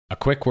A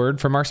quick word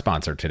from our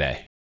sponsor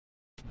today.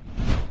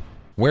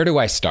 Where do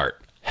I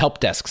start? Help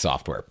desk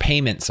software,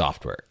 payment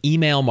software,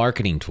 email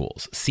marketing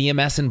tools,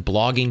 CMS and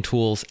blogging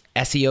tools,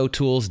 SEO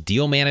tools,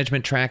 deal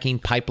management tracking,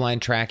 pipeline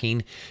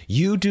tracking.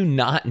 You do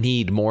not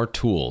need more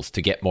tools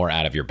to get more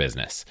out of your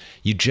business.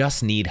 You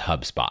just need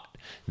HubSpot.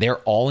 Their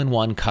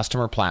all-in-one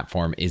customer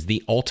platform is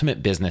the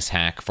ultimate business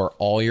hack for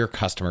all your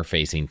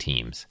customer-facing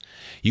teams.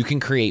 You can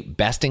create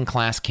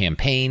best-in-class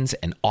campaigns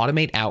and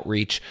automate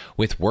outreach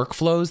with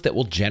workflows that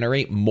will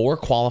generate more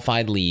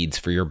qualified leads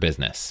for your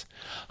business.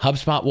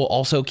 HubSpot will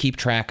also keep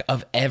track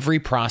of every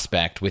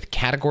prospect with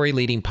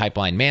category-leading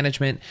pipeline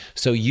management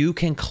so you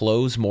can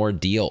close more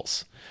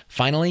deals.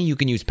 Finally, you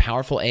can use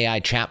powerful AI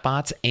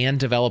chatbots and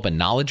develop a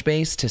knowledge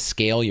base to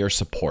scale your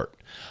support.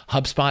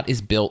 HubSpot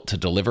is built to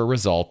deliver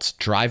results,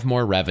 drive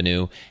more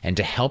revenue, and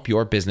to help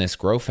your business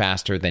grow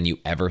faster than you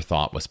ever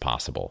thought was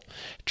possible.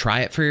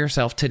 Try it for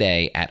yourself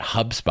today at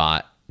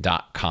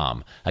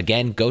HubSpot.com.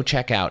 Again, go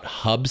check out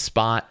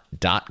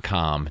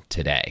HubSpot.com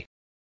today.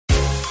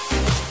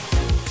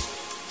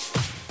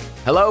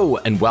 Hello,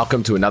 and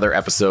welcome to another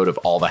episode of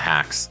All the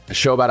Hacks, a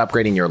show about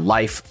upgrading your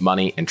life,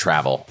 money, and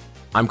travel.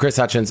 I'm Chris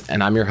Hutchins,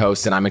 and I'm your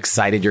host, and I'm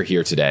excited you're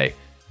here today.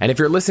 And if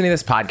you're listening to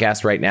this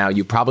podcast right now,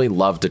 you probably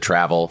love to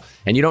travel,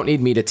 and you don't need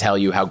me to tell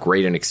you how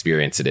great an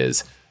experience it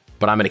is.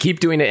 But I'm going to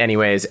keep doing it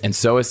anyways, and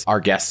so is our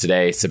guest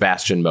today,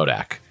 Sebastian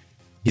Modak.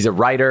 He's a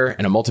writer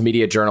and a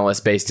multimedia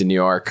journalist based in New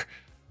York,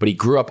 but he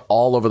grew up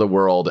all over the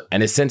world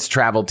and has since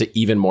traveled to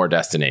even more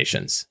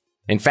destinations.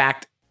 In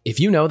fact,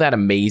 if you know that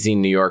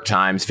amazing New York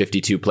Times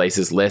 52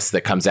 Places list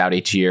that comes out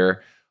each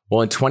year,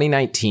 well, in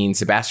 2019,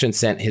 Sebastian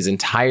spent his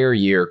entire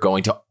year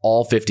going to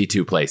all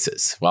 52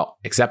 places. Well,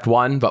 except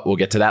one, but we'll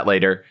get to that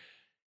later.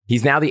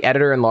 He's now the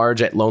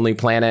editor-in-large at Lonely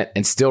Planet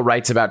and still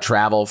writes about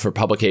travel for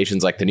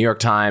publications like the New York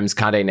Times,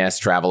 Condé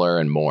Nast Traveler,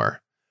 and more.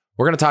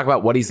 We're going to talk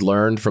about what he's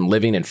learned from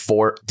living in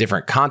 4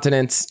 different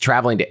continents,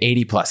 traveling to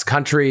 80-plus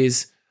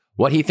countries,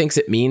 what he thinks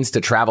it means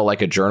to travel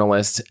like a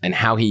journalist, and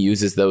how he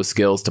uses those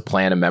skills to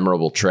plan a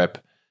memorable trip.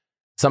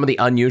 Some of the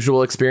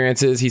unusual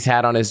experiences he's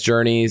had on his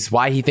journeys,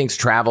 why he thinks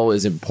travel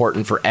is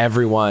important for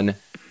everyone.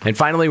 And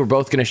finally, we're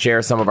both going to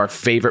share some of our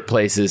favorite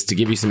places to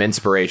give you some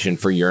inspiration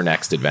for your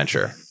next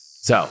adventure.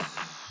 So,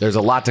 there's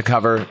a lot to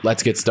cover.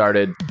 Let's get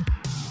started.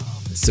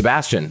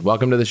 Sebastian,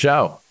 welcome to the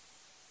show.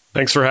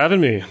 Thanks for having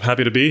me.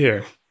 Happy to be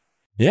here.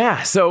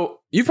 Yeah,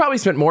 so you've probably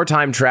spent more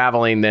time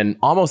traveling than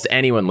almost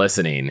anyone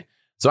listening.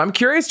 So I'm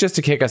curious, just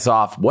to kick us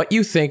off, what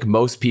you think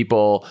most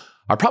people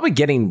are probably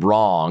getting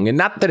wrong. And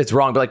not that it's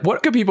wrong, but like,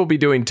 what could people be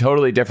doing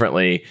totally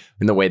differently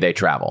in the way they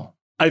travel?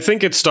 I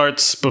think it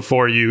starts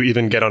before you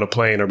even get on a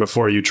plane or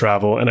before you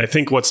travel. And I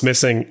think what's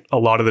missing a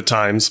lot of the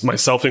times,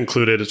 myself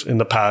included in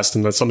the past,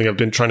 and that's something I've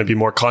been trying to be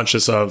more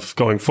conscious of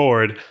going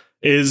forward,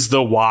 is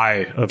the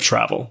why of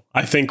travel.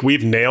 I think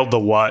we've nailed the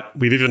what.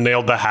 We've even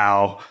nailed the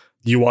how.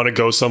 You want to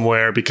go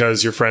somewhere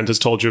because your friend has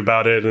told you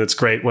about it and it's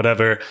great,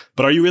 whatever.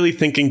 But are you really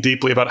thinking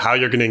deeply about how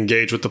you're going to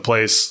engage with the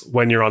place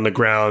when you're on the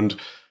ground?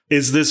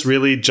 Is this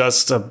really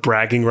just a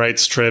bragging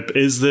rights trip?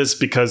 Is this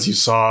because you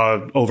saw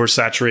an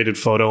oversaturated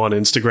photo on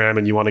Instagram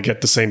and you want to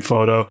get the same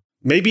photo?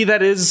 Maybe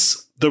that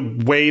is the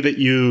way that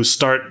you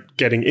start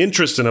getting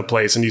interest in a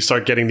place and you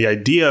start getting the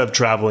idea of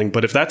traveling.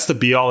 But if that's the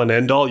be all and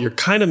end all, you're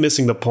kind of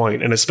missing the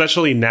point. And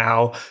especially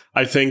now,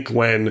 I think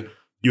when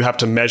you have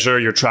to measure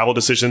your travel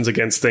decisions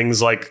against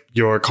things like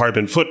your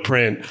carbon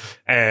footprint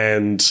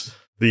and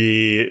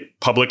the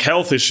public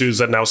health issues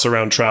that now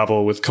surround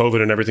travel with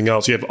COVID and everything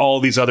else. You have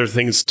all these other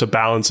things to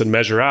balance and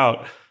measure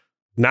out.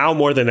 Now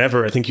more than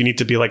ever, I think you need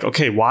to be like,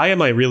 okay, why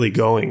am I really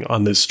going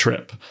on this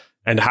trip?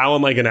 And how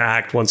am I going to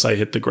act once I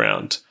hit the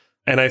ground?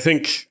 And I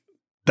think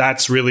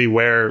that's really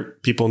where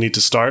people need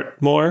to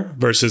start more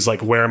versus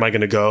like, where am I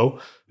going to go?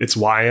 It's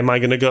why am I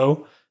going to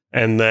go?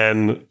 And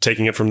then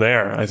taking it from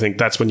there. I think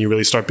that's when you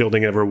really start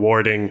building a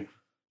rewarding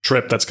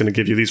trip that's going to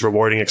give you these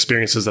rewarding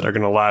experiences that are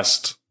going to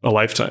last a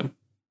lifetime.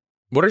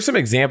 What are some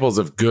examples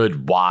of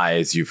good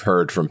whys you've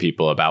heard from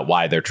people about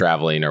why they're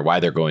traveling or why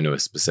they're going to a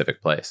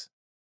specific place?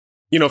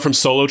 You know, from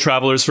solo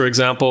travelers, for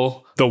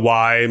example, the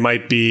why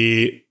might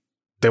be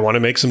they want to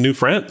make some new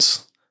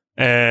friends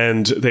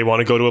and they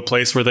want to go to a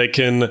place where they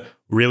can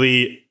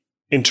really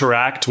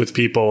interact with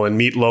people and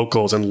meet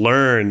locals and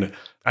learn.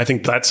 I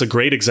think that's a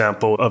great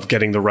example of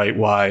getting the right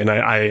why. And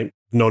I've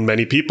known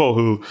many people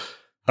who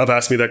have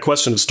asked me that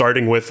question of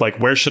starting with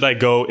like, where should I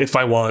go if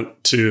I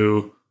want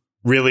to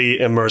really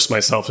immerse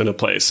myself in a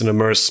place and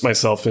immerse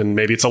myself in,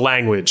 maybe it's a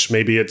language,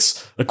 maybe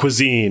it's a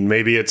cuisine,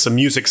 maybe it's a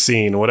music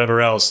scene, or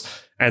whatever else.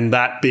 And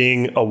that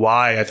being a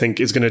why, I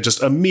think, is going to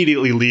just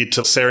immediately lead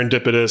to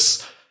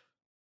serendipitous,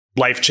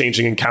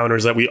 life-changing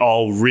encounters that we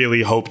all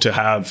really hope to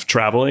have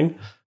traveling.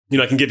 You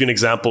know, I can give you an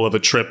example of a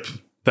trip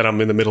that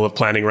I'm in the middle of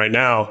planning right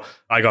now.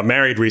 I got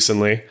married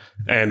recently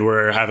and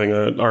we're having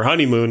our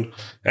honeymoon.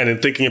 And in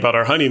thinking about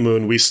our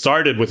honeymoon, we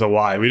started with a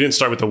why. We didn't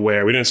start with a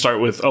where. We didn't start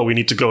with, oh, we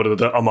need to go to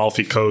the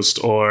Amalfi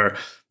Coast or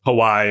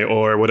Hawaii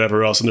or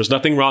whatever else. And there's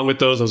nothing wrong with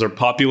those. Those are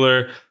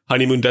popular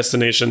honeymoon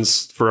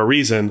destinations for a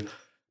reason.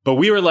 But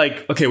we were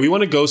like, okay, we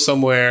want to go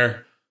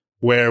somewhere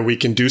where we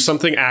can do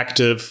something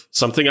active,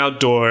 something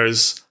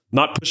outdoors,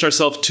 not push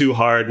ourselves too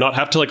hard, not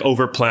have to like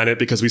overplan it,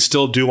 because we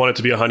still do want it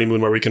to be a honeymoon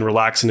where we can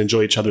relax and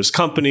enjoy each other's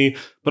company,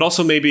 but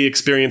also maybe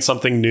experience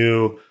something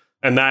new.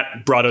 And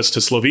that brought us to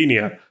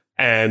Slovenia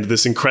and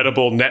this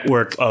incredible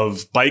network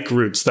of bike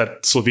routes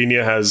that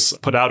Slovenia has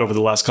put out over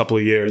the last couple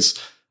of years.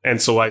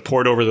 And so I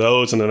poured over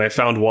those, and then I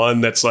found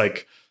one that's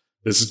like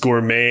this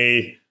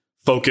gourmet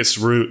focused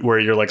route where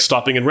you're like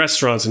stopping in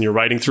restaurants and you're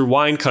riding through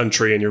wine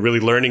country and you're really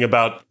learning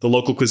about the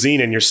local cuisine,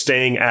 and you're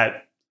staying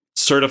at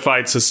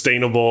certified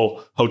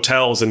sustainable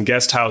hotels and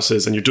guest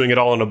houses, and you're doing it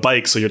all on a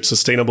bike, so you're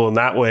sustainable in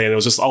that way. And it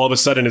was just all of a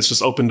sudden, it's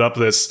just opened up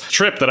this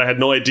trip that I had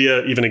no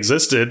idea even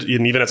existed.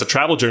 And even as a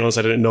travel journalist,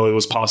 I didn't know it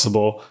was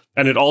possible.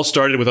 And it all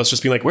started with us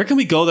just being like, where can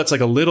we go that's like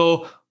a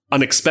little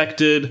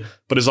unexpected,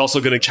 but is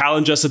also going to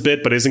challenge us a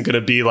bit, but isn't going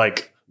to be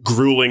like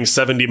grueling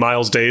 70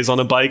 miles days on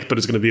a bike, but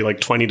it's going to be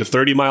like 20 to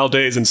 30 mile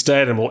days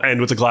instead. And we'll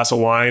end with a glass of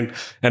wine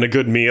and a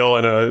good meal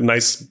and a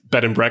nice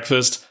bed and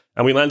breakfast.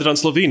 And we landed on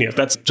Slovenia.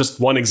 That's just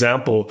one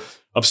example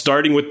of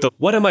starting with the,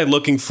 what am I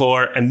looking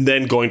for? And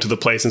then going to the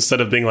place, instead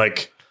of being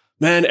like,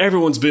 man,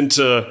 everyone's been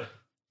to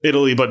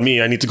Italy but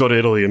me. I need to go to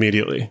Italy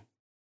immediately.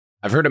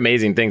 I've heard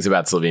amazing things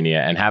about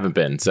Slovenia and haven't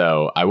been.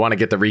 So I want to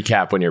get the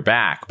recap when you're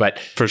back. But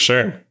for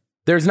sure,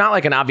 there's not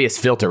like an obvious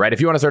filter, right? If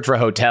you want to search for a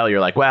hotel, you're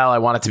like, well, I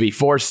want it to be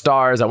 4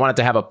 stars. I want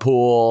it to have a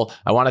pool.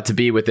 I want it to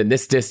be within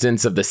this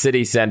distance of the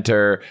city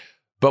center.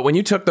 But when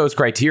you took those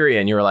criteria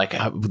and you were like,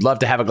 I would love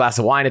to have a glass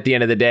of wine at the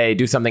end of the day,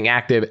 do something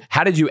active,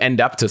 how did you end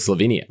up to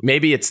Slovenia?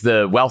 Maybe it's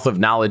the wealth of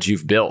knowledge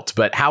you've built,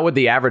 but how would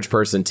the average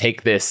person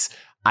take this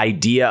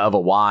idea of a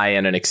why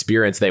and an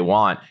experience they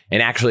want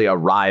and actually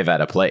arrive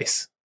at a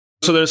place?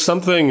 So there's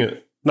something,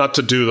 not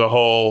to do the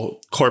whole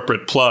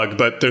corporate plug,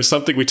 but there's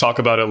something we talk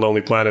about at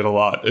Lonely Planet a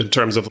lot in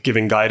terms of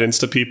giving guidance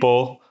to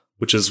people,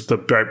 which is the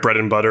bread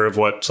and butter of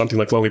what something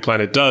like Lonely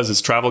Planet does,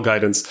 is travel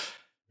guidance,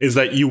 is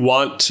that you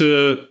want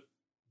to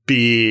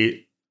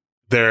be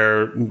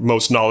their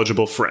most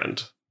knowledgeable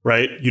friend,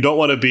 right? You don't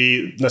want to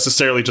be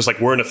necessarily just like,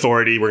 we're an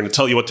authority, we're going to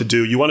tell you what to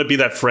do. You want to be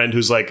that friend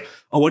who's like,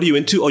 oh, what are you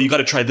into? Oh, you got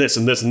to try this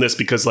and this and this,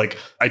 because like,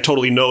 I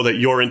totally know that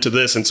you're into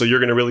this. And so you're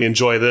going to really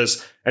enjoy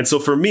this. And so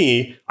for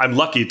me, I'm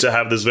lucky to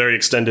have this very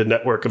extended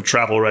network of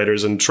travel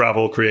writers and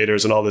travel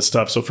creators and all this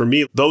stuff. So for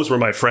me, those were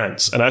my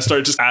friends. And I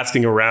started just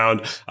asking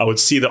around. I would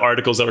see the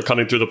articles that were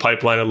coming through the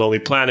pipeline at Lonely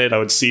Planet. I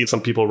would see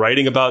some people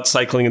writing about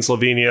cycling in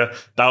Slovenia.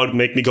 That would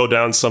make me go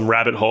down some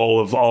rabbit hole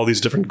of all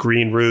these different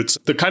green routes.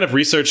 The kind of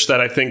research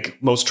that I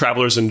think most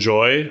travelers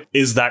enjoy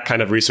is that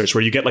kind of research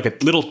where you get like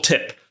a little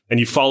tip and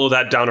you follow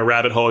that down a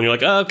rabbit hole and you're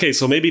like, oh, okay,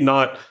 so maybe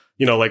not,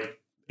 like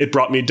it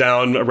brought me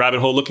down a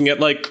rabbit hole looking at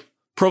like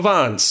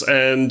Provence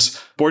and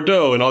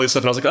Bordeaux and all these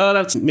stuff. And I was like, oh,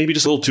 that's maybe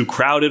just a little too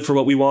crowded for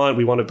what we want.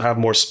 We want to have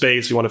more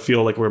space. We want to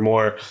feel like we're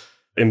more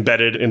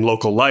embedded in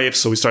local life.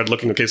 So we started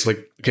looking, okay,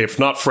 if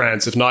not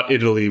France, if not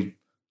Italy,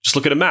 just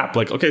look at a map.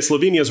 Like, okay,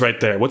 Slovenia's right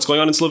there. What's going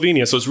on in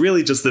Slovenia? So it's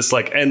really just this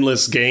like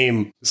endless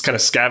game, this kind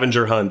of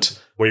scavenger hunt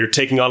where you're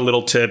taking on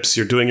little tips,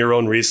 you're doing your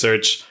own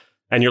research,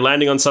 and you're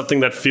landing on something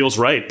that feels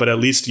right. But at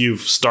least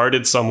you've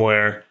started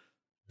somewhere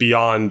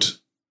beyond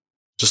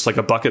just like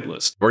a bucket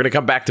list. We're going to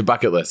come back to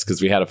bucket lists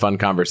because we had a fun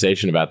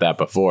conversation about that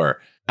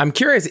before. I'm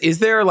curious, is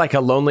there like a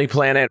Lonely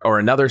Planet or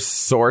another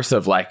source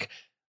of like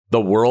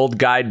the world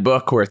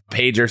guidebook or a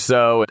page or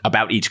so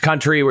about each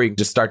country where you can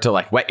just start to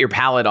like wet your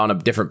palate on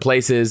different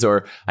places?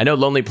 Or I know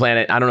Lonely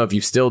Planet, I don't know if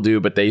you still do,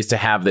 but they used to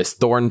have this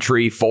thorn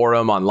tree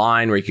forum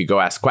online where you could go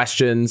ask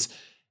questions.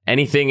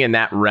 Anything in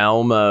that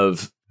realm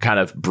of kind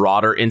of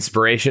broader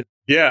inspiration?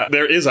 Yeah,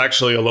 there is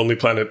actually a Lonely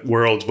Planet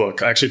world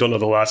book. I actually don't know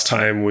the last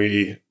time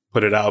we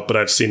put it out, but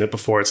I've seen it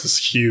before. It's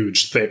this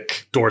huge,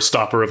 thick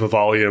doorstopper of a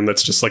volume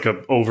that's just like an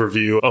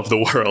overview of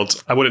the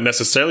world. I wouldn't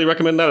necessarily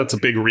recommend that. It's a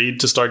big read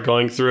to start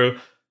going through.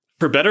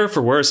 For better or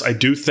for worse, I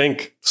do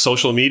think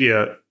social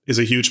media is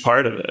a huge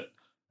part of it.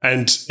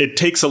 And it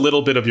takes a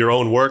little bit of your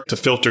own work to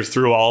filter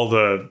through all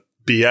the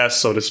BS,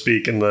 so to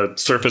speak, and the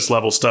surface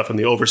level stuff and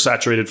the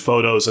oversaturated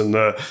photos and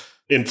the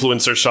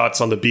influencer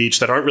shots on the beach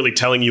that aren't really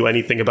telling you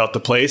anything about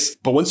the place.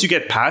 But once you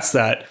get past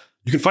that,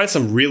 you can find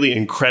some really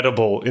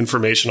incredible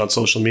information on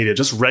social media,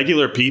 just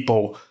regular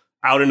people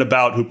out and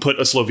about who put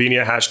a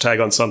Slovenia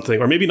hashtag on something,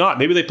 or maybe not.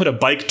 Maybe they put a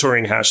bike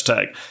touring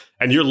hashtag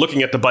and you're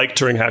looking at the bike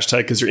touring hashtag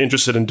because you're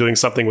interested in doing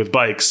something with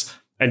bikes.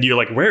 And you're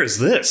like, where is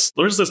this?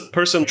 Where's this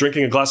person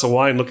drinking a glass of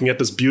wine, looking at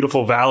this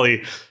beautiful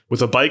valley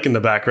with a bike in the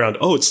background?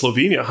 Oh, it's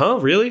Slovenia, huh?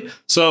 Really?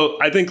 So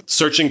I think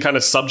searching kind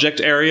of subject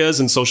areas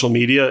in social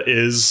media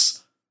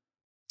is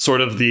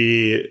sort of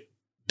the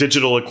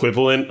digital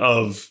equivalent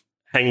of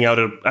hanging out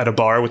at a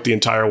bar with the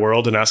entire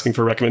world and asking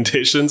for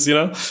recommendations,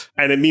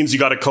 And it means you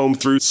got to comb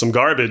through some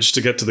garbage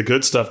to get to the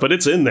good stuff, but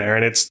it's in there.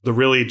 And it's the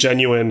really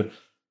genuine,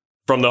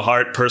 from the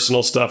heart,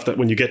 personal stuff that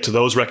when you get to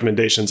those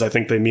recommendations, I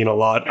think they mean a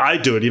lot. I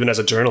do it even as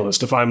a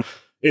journalist. If I'm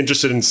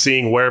interested in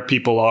seeing where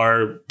people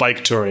are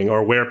bike touring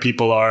or where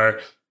people are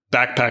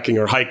backpacking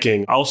or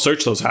hiking, I'll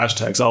search those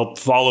hashtags. I'll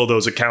follow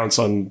those accounts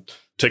on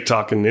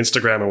TikTok and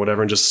Instagram or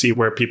whatever and just see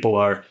where people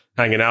are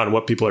hanging out and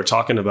what people are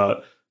talking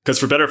about. Because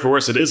for better or for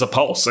worse, it is a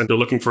pulse, and you're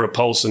looking for a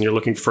pulse and you're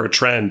looking for a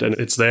trend, and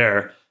it's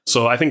there.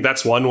 So I think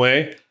that's one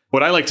way.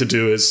 What I like to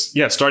do is,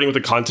 starting with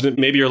a continent,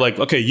 maybe you're like,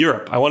 okay,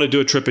 Europe. I want to do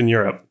a trip in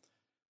Europe.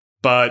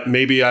 But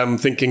maybe I'm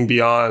thinking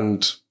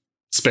beyond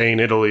Spain,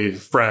 Italy,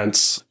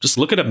 France. Just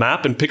look at a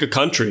map and pick a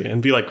country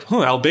and be like,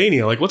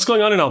 Albania. Like, what's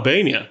going on in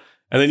Albania?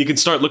 And then you can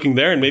start looking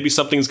there and maybe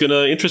something's going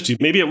to interest you.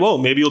 Maybe it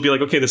won't. Maybe you'll be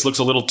like, okay, this looks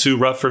a little too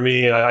rough for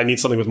me. I need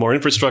something with more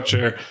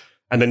infrastructure.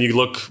 And then you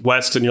look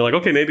west and you're like,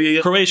 okay,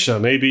 maybe Croatia,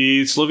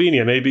 maybe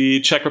Slovenia, maybe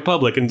Czech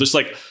Republic. And just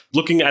like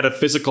looking at a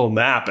physical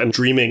map and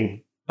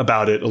dreaming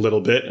about it a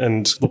little bit.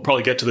 And we'll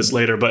probably get to this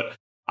later. But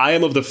I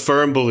am of the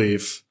firm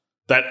belief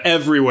that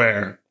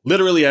everywhere,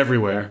 literally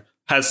everywhere,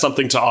 has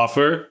something to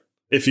offer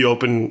if you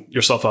open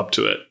yourself up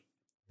to it.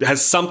 It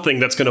has something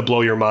that's going to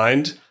blow your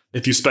mind.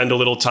 If you spend a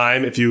little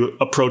time, if you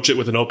approach it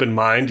with an open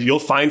mind, you'll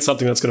find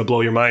something that's going to blow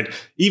your mind,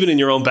 even in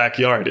your own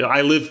backyard.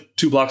 I live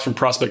 2 blocks from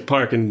Prospect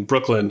Park in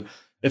Brooklyn.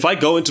 If I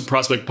go into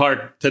Prospect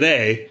Park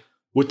today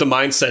with the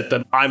mindset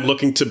that I'm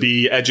looking to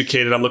be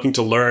educated, I'm looking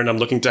to learn, I'm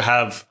looking to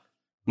have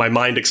my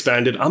mind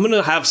expanded, I'm going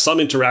to have some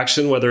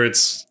interaction, whether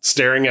it's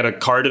staring at a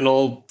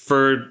cardinal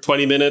for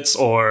 20 minutes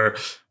or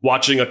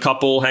watching a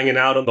couple hanging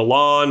out on the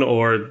lawn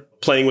or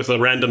playing with a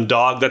random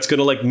dog. That's going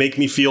to like make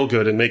me feel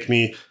good and make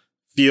me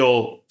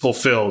feel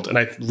fulfilled. And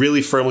I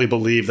really firmly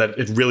believe that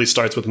it really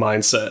starts with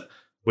mindset,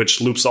 which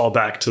loops all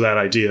back to that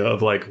idea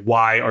of like,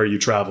 why are you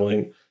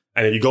traveling?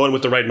 And if you go in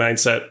with the right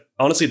mindset,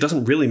 honestly, it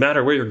doesn't really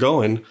matter where you're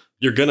going.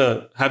 You're going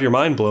to have your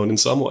mind blown in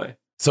some way.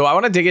 So I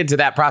want to dig into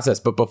that process.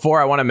 But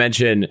before, I want to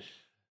mention,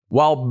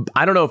 well,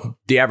 I don't know if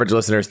the average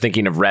listener is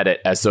thinking of Reddit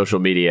as social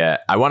media.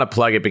 I want to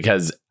plug it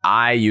because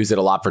I use it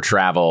a lot for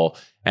travel.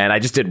 And I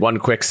just did one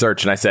quick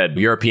search and I said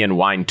European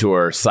wine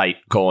tour site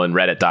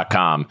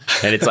 :reddit.com.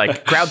 And it's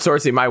like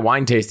crowdsourcing my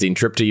wine tasting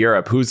trip to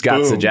Europe. Who's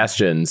got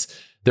suggestions?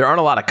 There aren't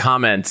a lot of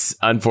comments,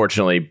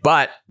 unfortunately,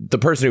 but the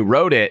person who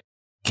wrote it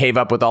came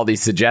up with all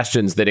these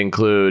suggestions that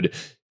include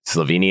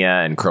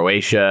Slovenia and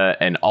Croatia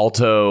and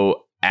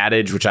Alto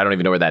Adige, which I don't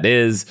even know where that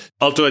is.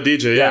 Alto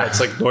Adige, yeah. It's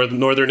like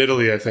northern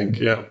Italy, I think,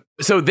 yeah.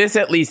 So this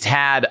at least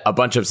had a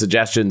bunch of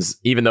suggestions,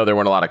 even though there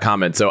weren't a lot of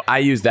comments. So I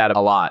use that a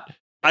lot.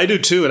 I do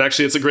too. And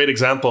actually, it's a great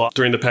example.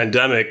 During the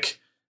pandemic,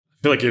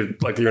 I feel like you're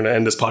going to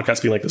end this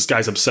podcast being like, this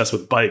guy's obsessed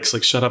with bikes.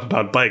 Like, shut up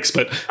about bikes.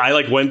 But I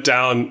like went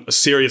down a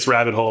serious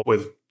rabbit hole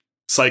with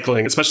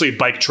cycling, especially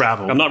bike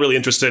travel. I'm not really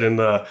interested in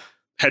the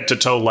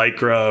head-to-toe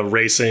Lycra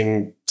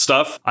racing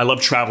stuff. I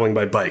love traveling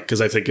by bike because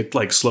I think it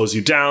like slows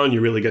you down.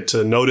 You really get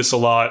to notice a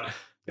lot.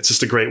 It's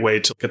just a great way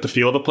to get the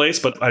feel of a place.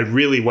 But I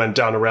really went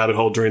down a rabbit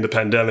hole during the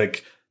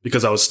pandemic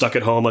because I was stuck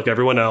at home like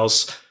everyone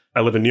else. I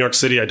live in New York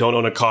City. I don't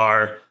own a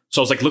car.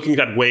 So I was like looking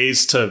at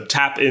ways to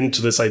tap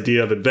into this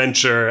idea of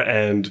adventure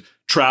and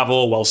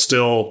travel while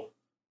still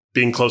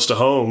being close to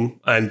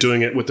home and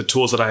doing it with the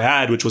tools that I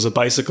had, which was a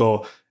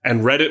bicycle.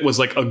 And Reddit was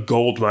like a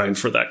gold mine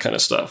for that kind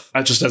of stuff.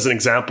 Just as an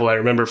example, I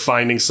remember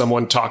finding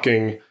someone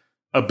talking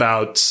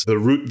about the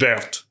route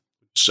verte,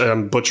 which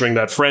I'm butchering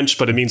that French,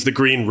 but it means the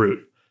green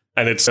route.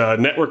 And it's a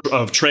network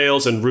of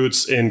trails and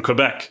routes in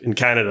Quebec, in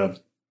Canada.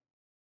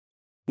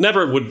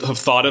 Never would have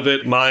thought of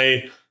it.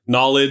 My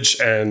knowledge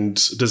and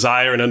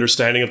desire and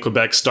understanding of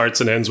Quebec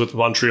starts and ends with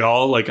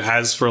Montreal, like it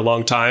has for a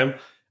long time.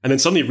 And then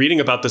suddenly reading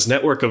about this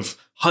network of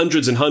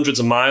hundreds and hundreds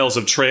of miles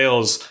of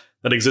trails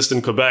that exist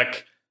in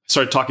Quebec, I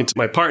started talking to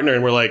my partner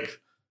and we're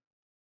like,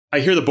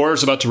 I hear the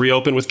border's about to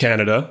reopen with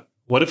Canada.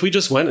 What if we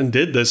just went and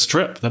did this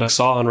trip that I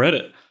saw on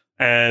Reddit?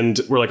 And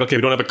we're like, okay,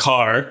 we don't have a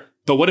car,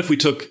 but what if we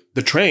took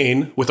the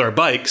train with our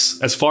bikes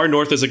as far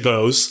north as it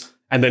goes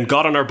and then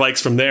got on our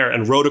bikes from there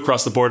and rode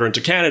across the border into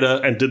Canada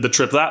and did the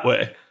trip that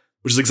way?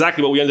 Which is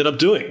exactly what we ended up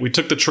doing. We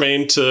took the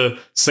train to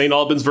St.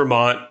 Albans,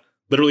 Vermont,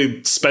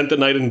 literally spent the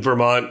night in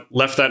Vermont,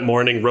 left that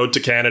morning, rode to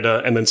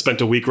Canada, and then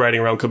spent a week riding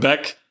around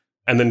Quebec,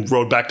 and then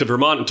rode back to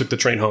Vermont and took the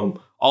train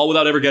home, all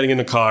without ever getting in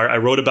a car. I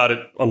wrote about it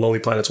on Lonely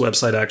Planet's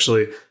website,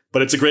 actually.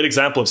 But it's a great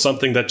example of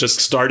something that just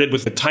started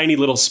with a tiny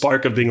little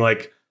spark of being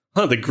like,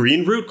 the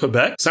green route,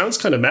 Quebec? Sounds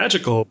kind of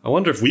magical. I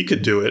wonder if we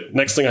could do it.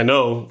 Next thing I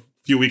know,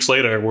 a few weeks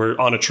later, we're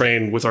on a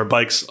train with our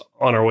bikes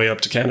on our way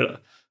up to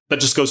Canada. That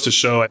just goes to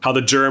show how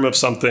the germ of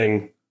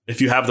something, if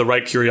you have the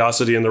right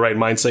curiosity and the right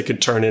mindset, can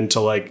turn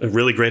into like a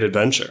really great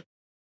adventure.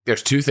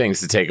 There's 2 things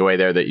to take away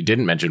there that you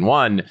didn't mention.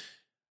 One,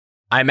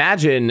 I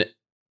imagine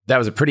that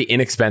was a pretty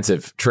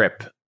inexpensive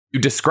trip. You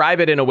describe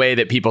it in a way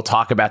that people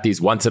talk about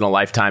these once in a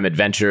lifetime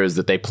adventures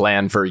that they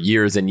plan for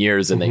years and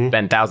years and they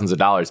spend thousands of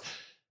dollars.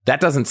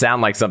 That doesn't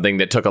sound like something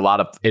that took a lot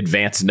of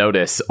advance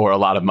notice or a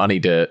lot of money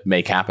to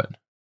make happen.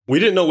 We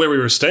didn't know where we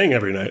were staying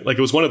every night. Like,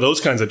 it was one of those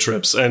kinds of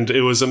trips. And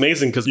it was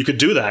amazing because you could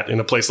do that in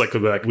a place like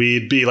Quebec.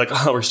 We'd be like,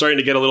 we're starting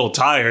to get a little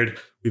tired.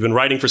 We've been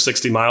riding for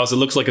 60 miles. It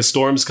looks like a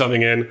storm's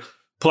coming in.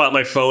 Pull out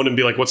my phone and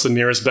be like, what's the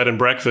nearest bed and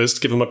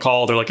breakfast? Give them a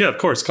call. They're like, yeah, of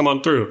course, come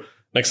on through.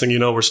 Next thing you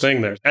know, we're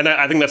staying there. And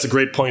I think that's a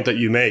great point that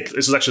you make.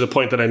 This is actually the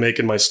point that I make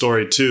in my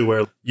story too,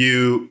 where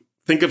you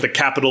think of the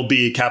capital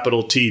B,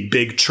 capital T,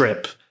 big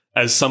trip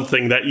as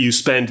something that you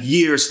spend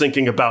years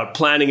thinking about,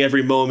 planning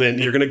every moment.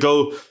 You're going to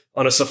go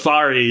on a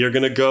safari. You're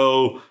going to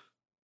go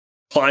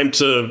climb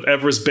to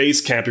Everest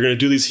Base Camp. You're going to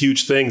do these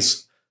huge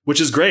things, which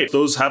is great.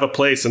 Those have a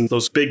place and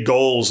those big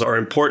goals are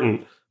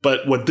important.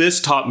 But what this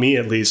taught me,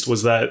 at least,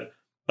 was that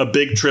a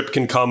big trip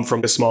can come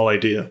from a small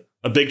idea.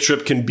 A big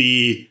trip can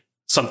be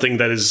something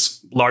that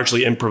is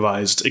largely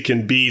improvised. It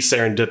can be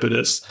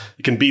serendipitous.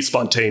 It can be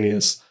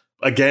spontaneous.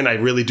 Again, I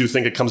really do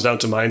think it comes down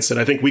to mindset.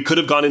 I think we could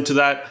have gone into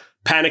that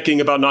panicking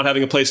about not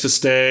having a place to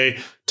stay,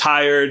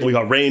 tired. We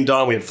got rained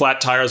on. We had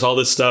flat tires, all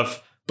this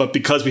stuff. But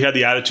because we had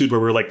the attitude where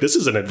we're like, this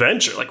is an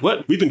adventure. Like,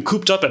 what? We've been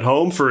cooped up at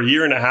home for a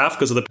year and a half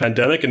because of the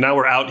pandemic. And now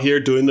we're out here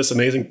doing this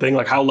amazing thing.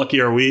 Like, how lucky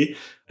are we?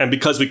 And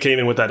because we came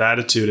in with that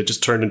attitude, it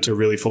just turned into a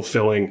really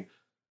fulfilling,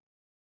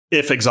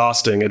 if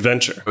exhausting,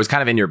 adventure. It was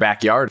kind of in your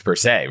backyard per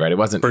se, right? It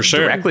wasn't for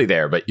sure directly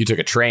there, but you took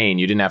a train.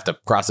 You didn't have to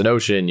cross an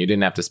ocean. You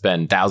didn't have to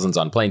spend thousands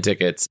on plane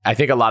tickets. I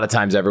think a lot of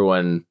times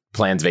everyone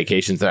plans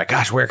vacations. They're like,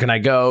 gosh, where can I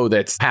go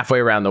that's halfway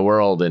around the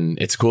world? And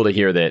it's cool to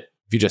hear that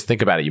if you just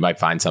think about it, you might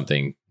find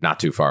something not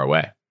too far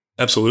away.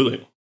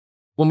 Absolutely.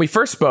 When we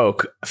first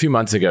spoke a few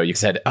months ago, you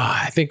said,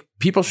 I think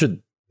people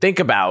should think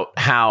about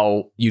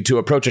how you to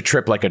approach a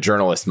trip like a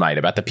journalist might,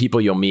 about the people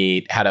you'll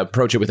meet, how to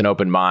approach it with an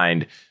open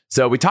mind.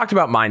 So we talked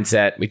about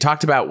mindset. We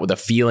talked about the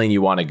feeling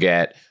you want to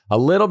get, a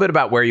little bit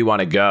about where you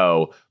want to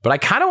go. But I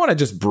kind of want to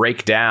just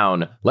break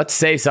down, let's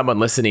say someone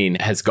listening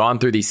has gone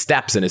through these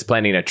steps and is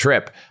planning a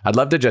trip. I'd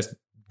love to just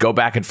go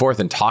back and forth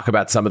and talk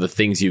about some of the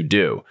things you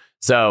do.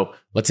 So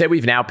let's say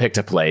we've now picked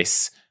a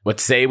place.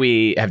 Let's say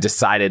we have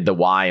decided the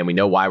why and we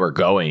know why we're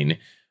going.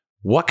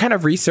 What kind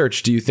of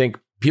research do you think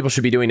people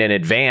should be doing in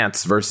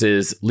advance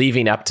versus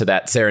leaving up to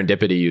that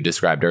serendipity you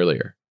described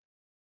earlier?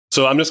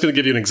 So I'm just going to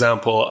give you an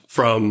example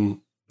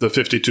from the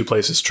 52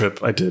 places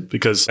trip I did,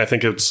 because I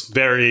think it's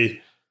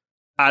very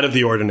out of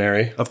the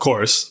ordinary, of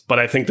course, but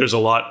I think there's a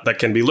lot that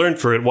can be learned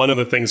for it. One of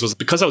the things was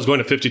because I was going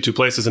to 52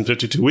 places in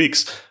 52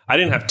 weeks, I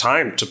didn't have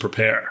time to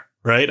prepare.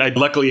 Right. I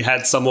luckily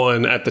had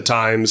someone at the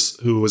Times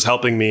who was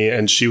helping me,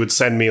 and she would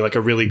send me like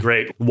a really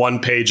great one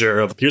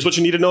pager of here's what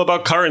you need to know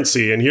about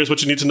currency, and here's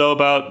what you need to know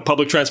about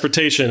public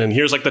transportation, and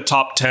here's like the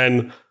top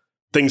 10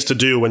 things to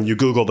do when you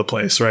Google the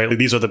place. Right.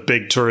 These are the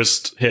big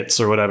tourist hits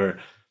or whatever.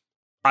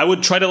 I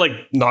would try to like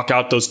knock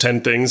out those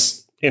 10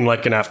 things in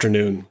like an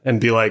afternoon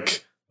and be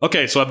like,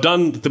 okay, so I've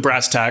done the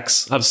brass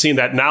tacks. I've seen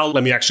that. Now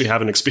let me actually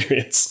have an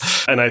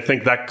experience. And I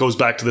think that goes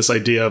back to this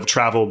idea of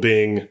travel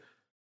being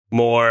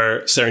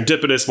more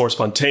serendipitous, more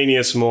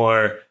spontaneous,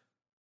 more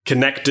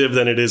connective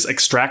than it is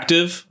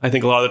extractive. I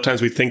think a lot of the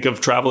times we think of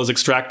travel as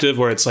extractive,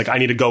 where it's like, I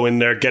need to go in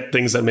there, get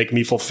things that make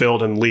me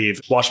fulfilled and leave,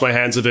 wash my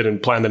hands of it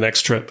and plan the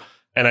next trip.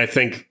 And I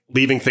think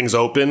leaving things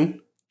open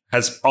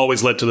has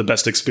always led to the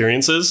best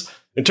experiences.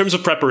 In terms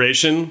of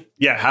preparation,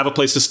 yeah, have a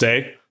place to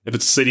stay. If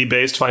it's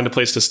city-based, find a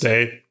place to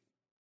stay.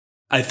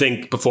 I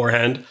think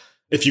beforehand,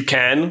 if you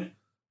can,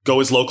 go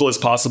as local as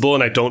possible.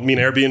 And I don't mean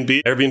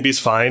Airbnb. Airbnb is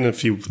fine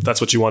if that's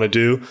what you want to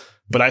do.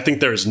 But I think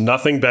there's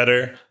nothing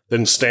better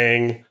than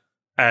staying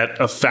at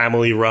a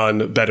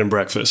family-run bed and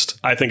breakfast.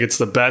 I think it's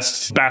the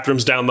best.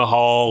 Bathrooms down the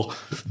hall,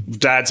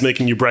 dad's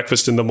making you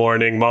breakfast in the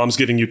morning, mom's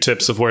giving you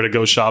tips of where to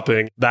go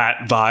shopping.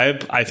 That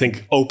vibe, I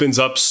think, opens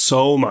up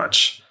so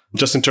much,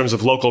 just in terms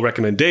of local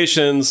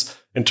recommendations,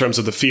 in terms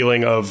of the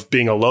feeling of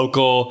being a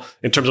local,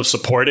 in terms of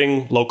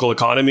supporting local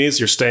economies.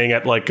 You're staying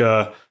at like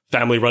a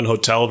family-run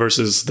hotel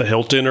versus the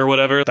Hilton or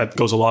whatever. That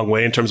goes a long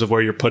way in terms of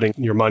where you're putting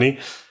your money.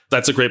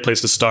 That's a great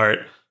place to start.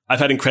 I've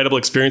had incredible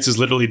experiences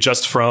literally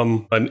just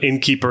from an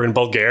innkeeper in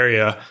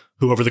Bulgaria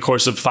who, over the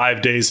course of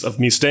 5 days of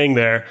me staying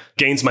there,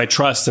 gains my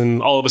trust.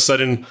 And all of a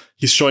sudden,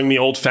 he's showing me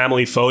old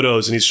family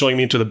photos, and he's showing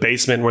me into the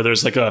basement where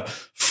there's like a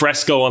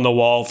fresco on the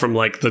wall from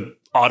like the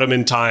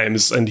Ottoman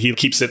times, and he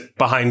keeps it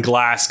behind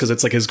glass because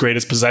it's like his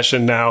greatest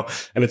possession now,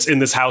 and it's in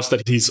this house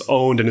that he's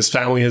owned and his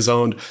family has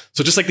owned.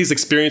 So just like these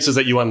experiences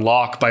that you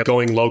unlock by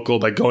going local,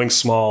 by going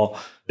small.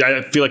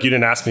 I feel like you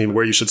didn't ask me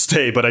where you should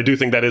stay, but I do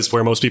think that is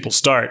where most people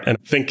start. And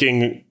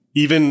thinking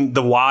even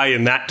the why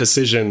in that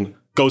decision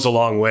goes a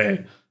long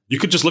way. You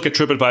could just look at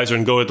TripAdvisor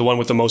and go at the one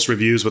with the most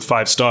reviews with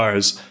 5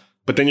 stars,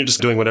 but then you're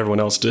just doing what everyone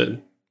else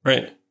did,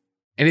 right?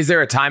 And is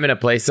there a time and a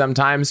place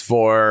sometimes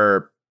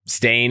for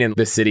staying in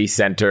the city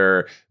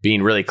center,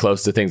 being really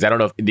close to things? I don't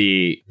know if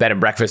the bed and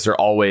breakfasts are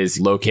always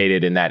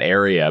located in that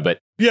area, but...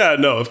 Yeah,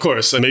 no, of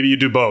course. And maybe you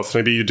do both.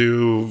 Maybe you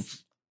do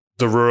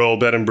the rural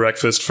bed and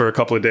breakfast for a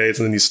couple of days,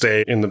 and then you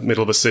stay in the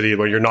middle of a city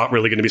where you're not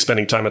really going to be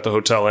spending time at the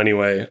hotel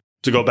anyway.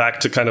 To go back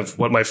to kind of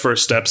what my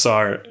first steps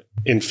are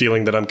in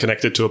feeling that I'm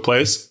connected to a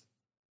place,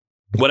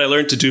 what I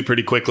learned to do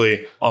pretty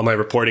quickly on my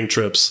reporting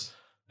trips,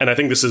 and I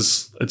think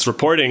it's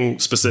reporting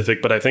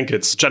specific, but I think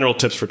it's general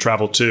tips for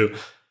travel too,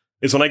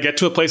 is when I get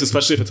to a place,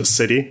 especially if it's a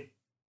city,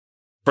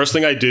 first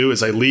thing I do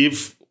is I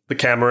leave the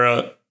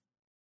camera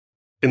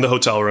in the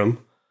hotel room.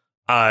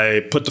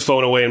 I put the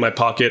phone away in my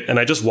pocket and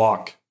I just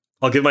walk.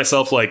 I'll give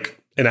myself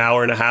like an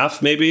hour and a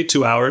half, maybe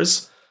 2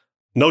 hours.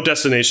 No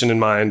destination in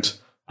mind.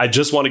 I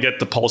just want to get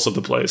the pulse of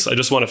the place. I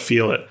just want to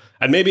feel it.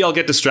 And maybe I'll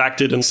get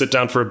distracted and sit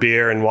down for a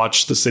beer and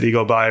watch the city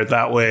go by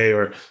that way,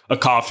 or a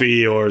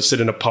coffee, or sit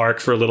in a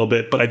park for a little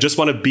bit. But I just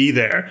want to be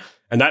there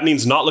And that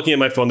means not looking at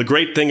my phone. The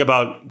great thing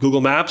about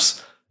Google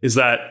Maps is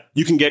that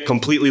you can get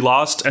completely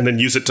lost and then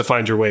use it to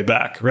find your way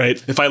back,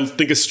 right? If I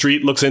think a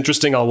street looks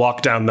interesting, I'll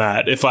walk down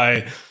that. If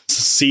I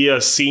see a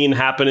scene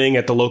happening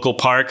at the local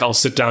park, I'll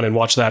sit down and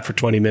watch that for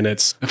 20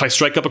 minutes. If I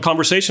strike up a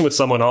conversation with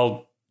someone,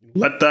 I'll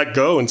let that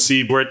go and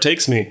see where it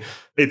takes me.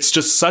 It's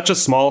just such a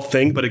small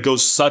thing, but it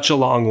goes such a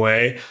long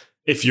way.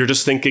 If you're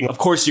just thinking, of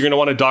course, you're going to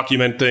want to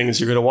document things.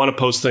 You're going to want to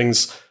post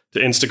things to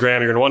Instagram.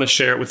 You're going to want to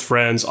share it with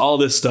friends, all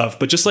this stuff.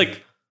 But just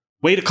like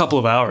wait a couple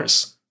of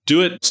hours.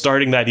 Do it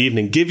starting that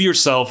evening. Give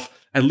yourself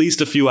at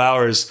least a few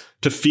hours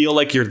to feel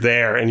like you're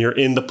there and you're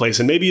in the place.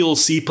 And maybe you'll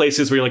see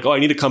places where you're like, oh, I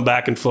need to come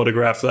back and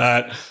photograph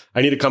that.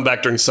 I need to come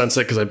back during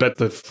sunset because I bet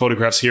the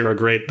photographs here are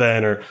great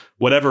then, or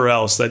whatever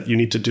else that you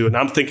need to do. And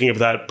I'm thinking of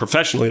that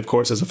professionally, of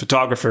course, as a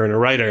photographer and a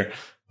writer,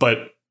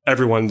 but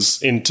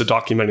everyone's into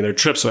documenting their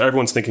trips. So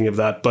everyone's thinking of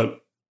that. But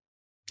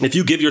if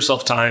you give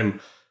yourself time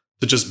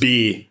to just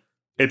be,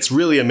 it's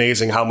really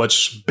amazing how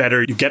much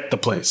better you get the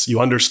place. You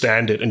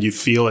understand it and you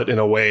feel it in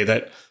a way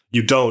that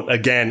you don't,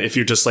 again, if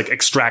you're just like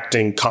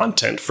extracting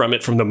content from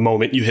it from the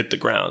moment you hit the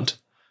ground.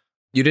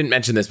 You didn't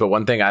mention this, but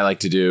one thing I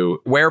like to do,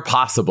 where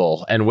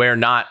possible and where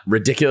not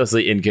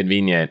ridiculously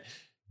inconvenient,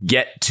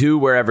 get to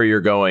wherever you're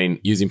going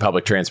using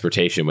public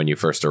transportation when you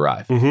first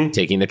arrive. Mm-hmm.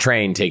 Taking the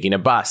train, taking a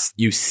bus.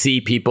 You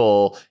see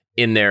people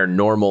in their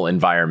normal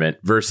environment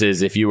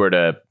versus if you were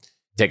to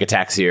take a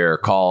taxi or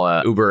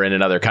call Uber in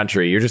another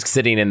country, you're just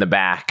sitting in the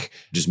back,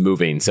 just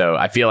moving. So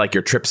I feel like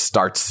your trip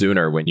starts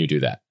sooner when you do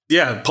that.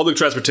 Yeah, public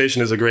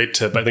transportation is a great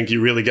tip. I think you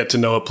really get to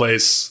know a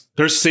place.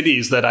 There's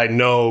cities that I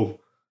know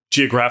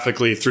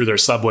geographically through their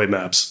subway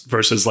maps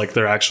versus like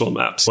their actual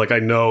maps. Like I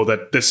know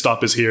that this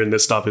stop is here and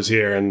this stop is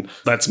here. And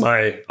that's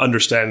my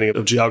understanding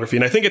of geography.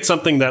 And I think it's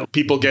something that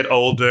people get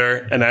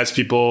older and as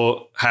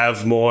people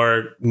have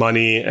more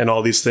money and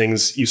all these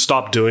things, you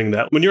stop doing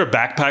that. When you're a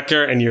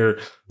backpacker and you're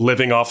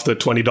living off the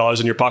 $20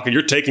 in your pocket,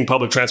 you're taking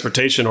public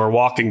transportation or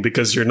walking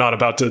because you're not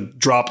about to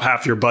drop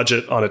half your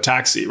budget on a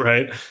taxi,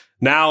 right?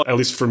 Now, at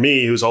least for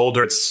me, who's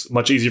older, it's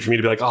much easier for me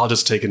to be like, oh, I'll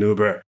just take an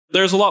Uber.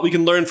 There's a lot we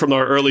can learn from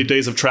our early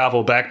days of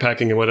travel,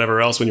 backpacking and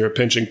whatever else when you're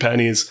pinching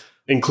pennies,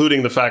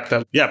 including the fact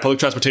that, yeah, public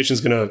transportation is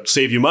going to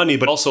save you money,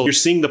 but also you're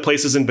seeing the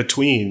places in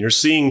between. You're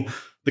seeing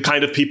the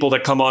kind of people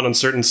that come on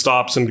certain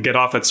stops and get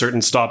off at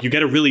certain stops. You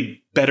get a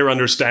really better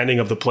understanding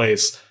of the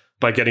place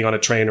by getting on a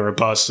train or a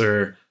bus,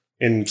 or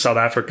in South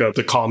Africa,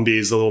 the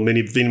combis, the little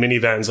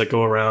minivans that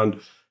go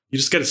around. You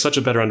just get such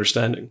a better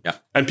understanding. Yeah.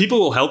 And people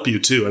will help you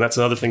too. And that's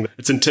another thing.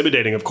 It's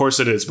intimidating. Of course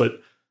it is. But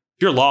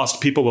if you're lost,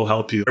 people will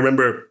help you. I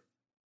remember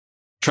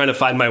trying to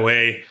find my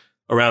way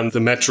around the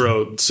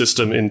metro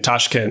system in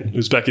Tashkent,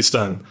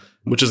 Uzbekistan,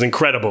 which is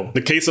incredible. In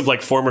the case of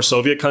like former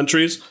Soviet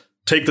countries,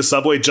 take the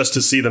subway just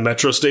to see the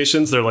metro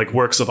stations. They're like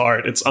works of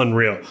art. It's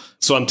unreal.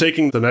 So I'm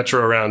taking the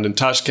metro around in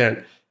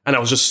Tashkent and I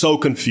was just so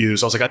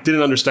confused. I was like, I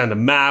didn't understand the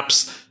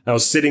maps. I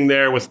was sitting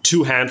there with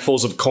 2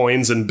 handfuls of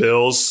coins and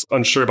bills,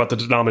 unsure about the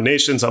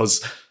denominations. I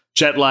was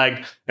jet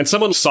lagged. And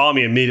someone saw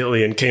me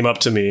immediately and came up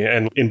to me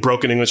and in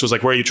broken English was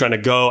like, where are you trying to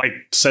go? I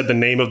said the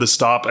name of the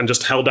stop and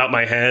just held out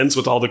my hands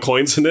with all the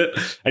coins in it.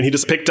 And he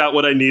just picked out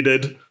what I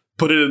needed,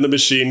 put it in the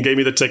machine, gave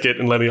me the ticket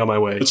and let me on my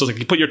way. So like,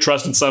 you put your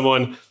trust in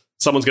someone,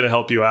 someone's going to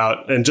help you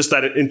out. And just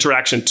that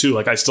interaction too,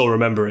 like I still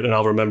remember it and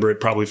I'll remember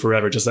it probably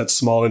forever. Just that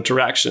small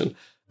interaction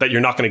that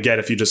you're not going to get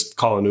if you just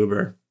call an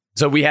Uber.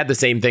 So we had the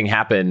same thing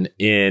happen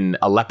in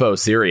Aleppo,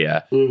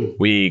 Syria.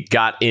 We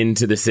got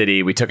into the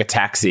city. We took a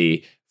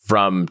taxi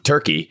from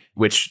Turkey,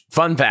 which,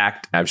 fun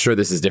fact, I'm sure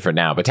this is different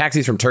now, but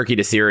taxis from Turkey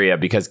to Syria,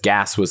 because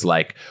gas was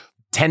like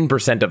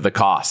 10% of the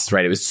cost,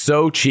 right? It was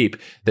so cheap.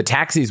 The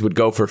taxis would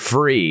go for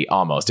free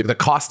almost. The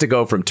cost to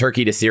go from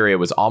Turkey to Syria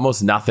was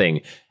almost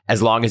nothing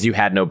as long as you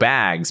had no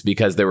bags,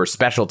 because there were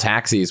special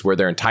taxis where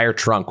their entire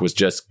trunk was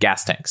just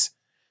gas tanks.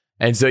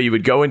 And so you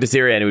would go into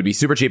Syria and it would be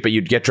super cheap, but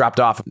you'd get dropped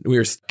off. We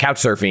were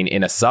couch surfing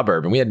in a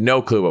suburb and we had no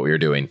clue what we were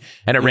doing.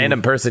 And a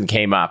random person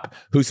came up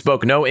who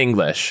spoke no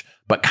English,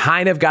 but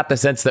kind of got the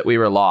sense that we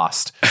were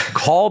lost,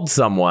 called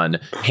someone,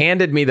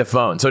 handed me the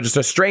phone. So just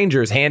a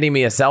stranger's handing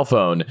me a cell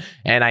phone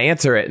and I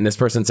answer it. And this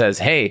person says,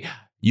 hey,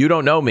 you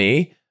don't know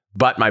me,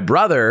 but my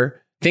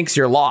brother thinks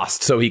you're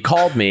lost. So he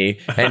called me.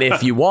 And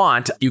if you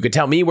want, you could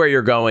tell me where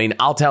you're going.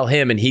 I'll tell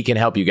him and he can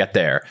help you get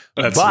there.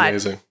 That's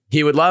amazing.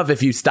 He would love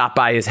if you stop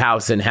by his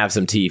house and have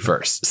some tea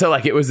first. So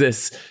like it was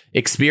this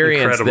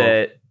experience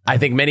that I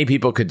think many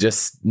people could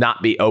just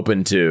not be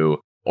open to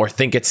or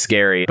think it's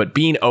scary. But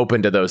being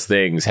open to those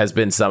things has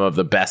been some of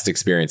the best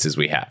experiences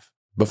we have.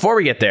 Before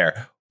we get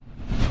there,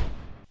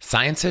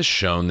 science has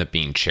shown that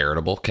being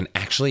charitable can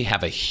actually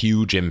have a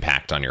huge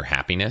impact on your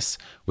happiness,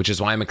 which is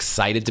why I'm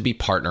excited to be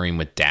partnering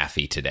with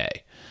Daffy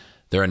today.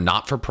 They're a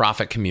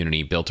not-for-profit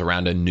community built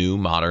around a new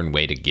modern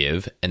way to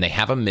give, and they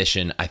have a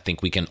mission I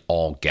think we can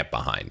all get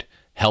behind,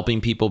 helping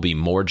people be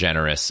more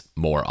generous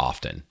more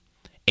often.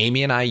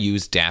 Amy and I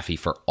use Daffy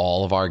for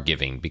all of our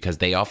giving because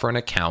they offer an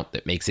account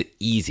that makes it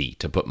easy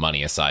to put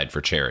money aside for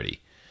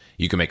charity.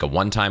 You can make a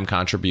one-time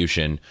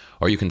contribution,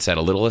 or you can set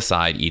a little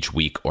aside each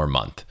week or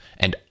month,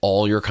 and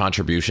all your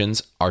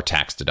contributions are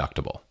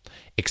tax-deductible.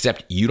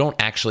 except you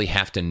don't actually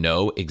have to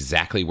know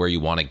exactly where you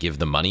want to give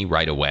the money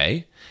right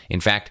away. In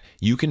fact,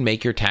 you can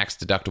make your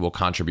tax-deductible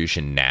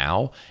contribution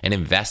now and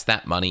invest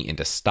that money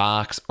into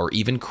stocks or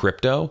even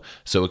crypto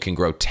so it can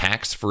grow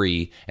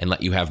tax-free and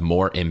let you have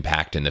more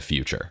impact in the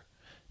future.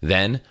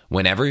 Then,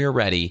 whenever you're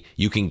ready,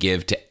 you can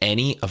give to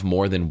any of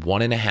more than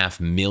 1.5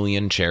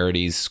 million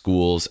charities,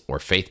 schools, or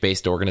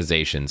faith-based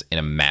organizations in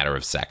a matter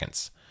of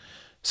seconds.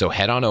 So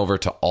head on over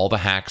to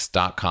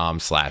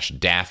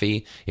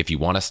allthehacks.com/Daffy if you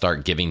want to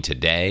start giving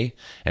today.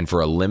 And for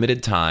a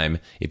limited time,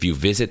 if you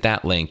visit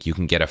that link, you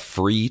can get a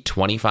free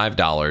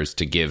 $25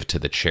 to give to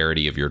the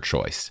charity of your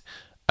choice.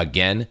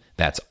 Again,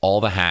 that's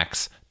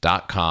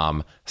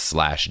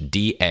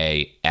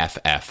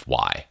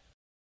allthehacks.com/DAFFY.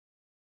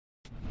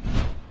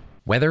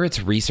 Whether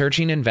it's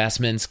researching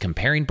investments,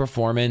 comparing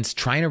performance,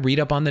 trying to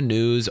read up on the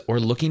news, or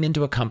looking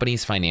into a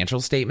company's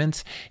financial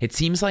statements, it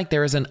seems like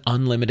there is an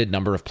unlimited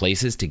number of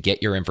places to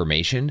get your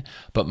information,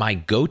 but my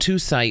go-to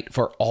site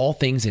for all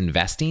things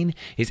investing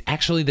is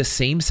actually the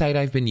same site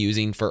I've been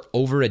using for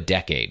over a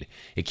decade.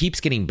 It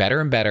keeps getting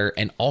better and better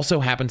and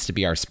also happens to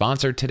be our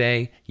sponsor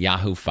today,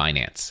 Yahoo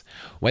Finance.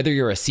 Whether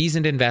you're a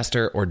seasoned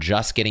investor or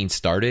just getting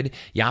started,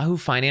 Yahoo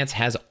Finance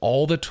has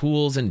all the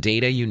tools and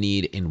data you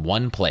need in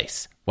one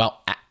place.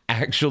 Well,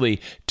 actually,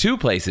 two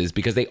places,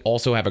 because they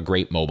also have a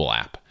great mobile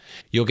app.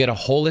 You'll get a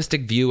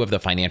holistic view of the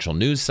financial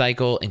news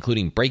cycle,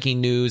 including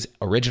breaking news,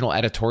 original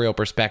editorial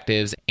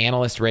perspectives,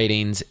 analyst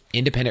ratings,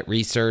 independent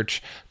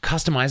research,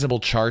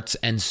 customizable charts,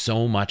 and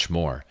so much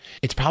more.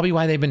 It's probably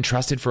why they've been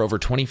trusted for over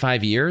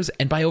 25 years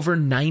and by over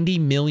 90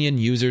 million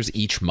users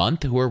each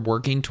month who are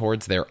working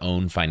towards their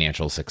own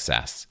financial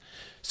success.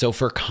 So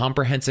for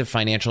comprehensive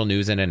financial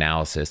news and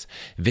analysis,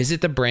 visit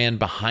the brand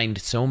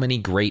behind so many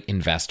great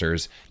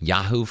investors,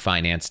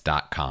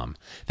 yahoofinance.com.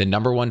 The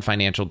number one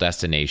financial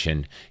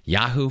destination,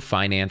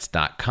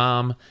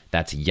 yahoofinance.com.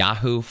 That's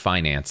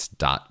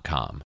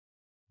yahoofinance.com.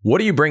 What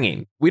are you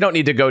bringing? We don't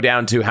need to go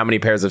down to how many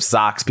pairs of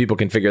socks. People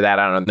can figure that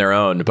out on their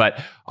own. But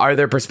are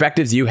there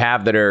perspectives you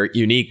have that are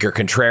unique or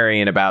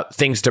contrarian about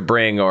things to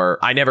bring? Or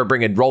I never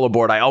bring a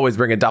rollerboard, I always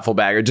bring a duffel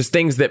bag, or just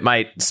things that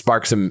might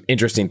spark some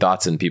interesting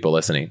thoughts in people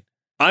listening?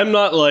 I'm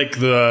not like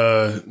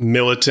the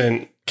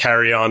militant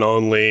carry-on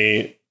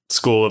only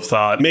school of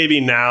thought. Maybe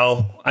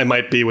now I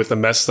might be with the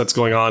mess that's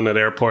going on at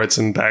airports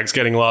and bags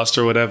getting lost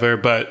or whatever.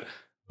 But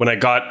when I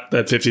got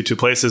that 52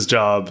 Places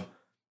job,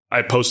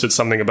 I posted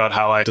something about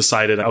how I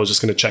decided I was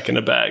just going to check in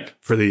a bag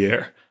for the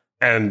year.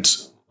 And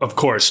of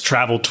course,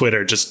 travel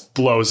Twitter just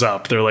blows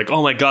up. They're like,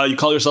 oh my God, you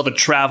call yourself a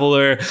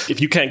traveler.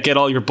 If you can't get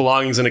all your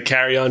belongings in a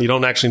carry-on, you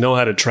don't actually know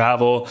how to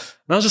travel.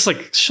 And I was just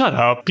like, shut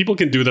up. People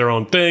can do their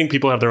own thing.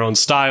 People have their own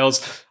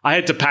styles. I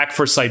had to pack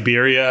for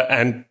Siberia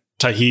and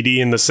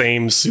Tahiti in the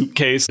same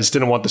suitcase. I just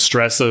didn't want the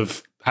stress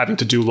of having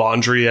to do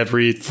laundry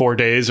every 4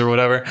 days or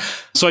whatever.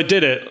 So I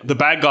did it. The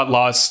bag got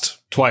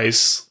lost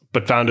twice,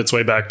 but found its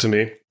way back to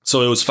me.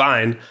 So it was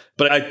fine.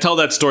 But I tell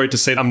that story to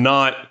say I'm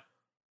not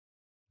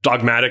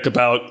dogmatic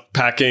about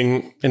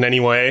packing in any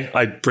way.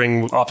 I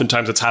bring,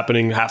 oftentimes it's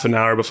happening half an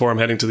hour before I'm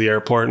heading to the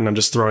airport and I'm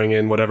just throwing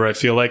in whatever I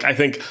feel like. I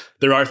think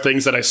there are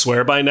things that I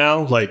swear by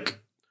now. Like,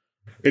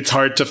 it's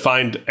hard to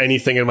find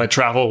anything in my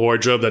travel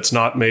wardrobe that's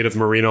not made of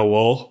merino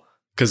wool,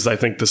 because I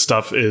think the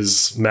stuff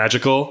is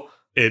magical.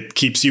 It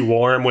keeps you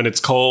warm when it's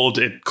cold.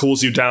 It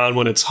cools you down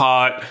when it's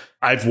hot.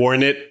 I've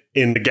worn it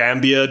in the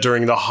Gambia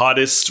during the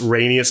hottest,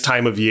 rainiest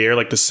time of year,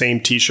 like the same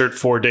t-shirt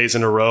 4 days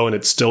in a row, and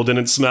it still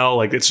didn't smell.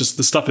 Like, it's just,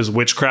 the stuff is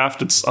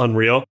witchcraft. It's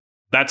unreal.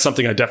 That's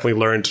something I definitely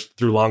learned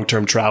through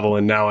long-term travel,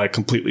 and now I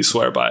completely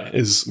swear by,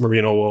 is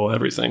merino wool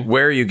everything.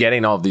 Where are you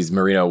getting all of these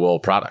merino wool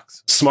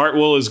products? Smart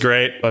Wool is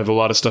great. I have a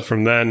lot of stuff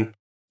from them.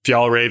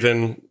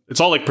 Fjallraven. It's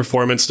all like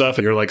performance stuff,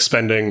 and you're like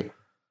spending,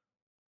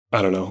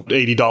 I don't know,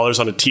 $80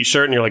 on a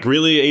t-shirt, and you're like,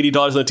 really?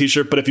 $80 on a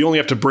t-shirt? But if you only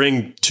have to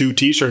bring 2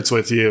 t-shirts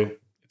with you,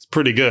 it's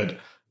pretty good.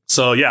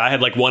 So yeah, I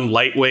had like one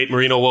lightweight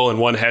merino wool and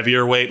one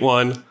heavier weight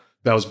one.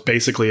 That was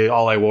basically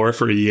all I wore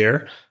for a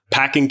year.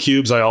 Packing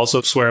cubes, I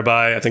also swear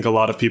by. I think a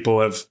lot of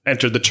people have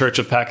entered the church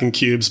of packing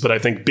cubes, but I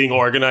think being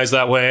organized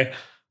that way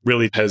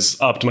really has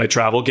upped my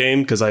travel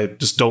game, because I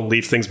just don't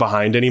leave things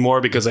behind anymore,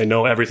 because I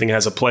know everything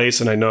has a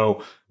place and I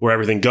know where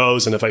everything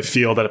goes. And if I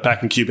feel that a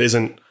packing cube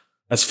isn't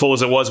as full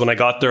as it was when I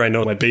got there, I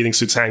know my bathing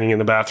suit's hanging in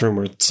the bathroom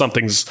or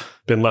something's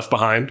been left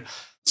behind.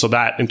 So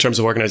that, in terms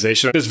of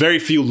organization, there's very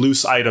few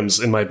loose items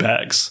in my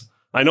bags.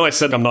 I know I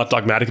said I'm not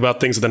dogmatic about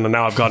things, and then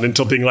now I've gone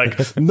into being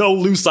like, no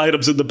loose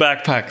items in the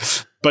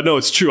backpack. But no,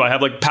 it's true. I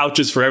have like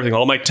pouches for everything.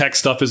 All my tech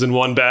stuff is in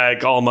one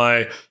bag. All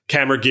my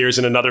camera gear is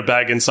in another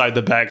bag inside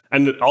the bag.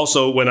 And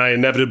also, when I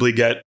inevitably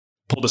get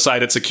pulled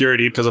aside at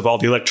security because of all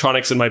the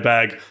electronics in my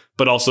bag,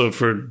 but also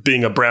for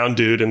being a brown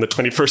dude in the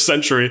 21st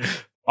century,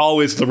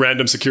 always the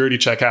random security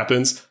check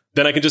happens.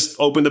 Then I can just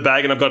open the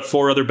bag and I've got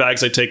 4 other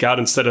bags I take out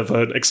instead of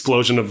an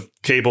explosion of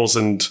cables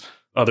and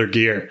other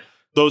gear.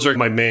 Those are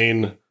my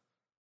main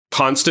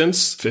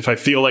constants. If I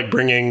feel like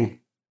bringing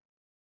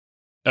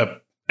an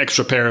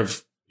extra pair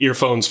of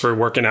earphones for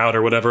working out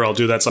or whatever, I'll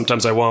do that.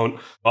 Sometimes I won't.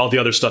 All the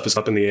other stuff is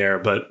up in the air,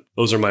 but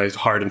those are my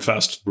hard and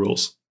fast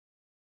rules.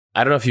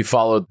 I don't know if you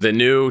followed the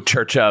new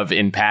church of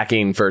in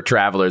packing for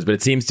travelers, but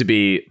it seems to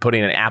be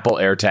putting an Apple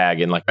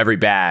AirTag in like every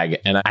bag.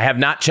 And I have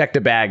not checked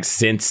a bag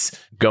since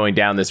going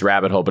down this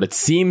rabbit hole, but it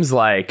seems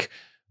like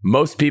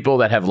most people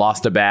that have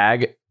lost a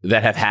bag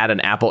that have had an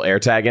Apple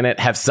AirTag in it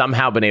have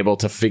somehow been able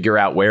to figure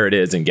out where it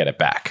is and get it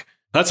back.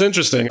 That's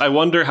interesting. I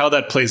wonder how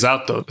that plays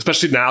out, though,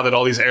 especially now that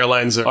all these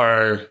airlines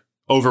are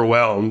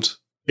overwhelmed.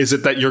 Is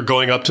it that you're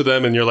going up to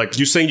them and you're like,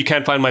 you saying you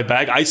can't find my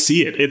bag? I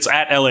see it. It's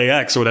at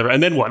LAX or whatever.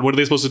 And then what? What are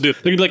they supposed to do?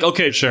 They're going to be like,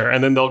 okay, sure.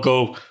 And then they'll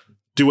go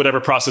do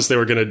whatever process they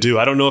were going to do.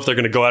 I don't know if they're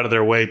going to go out of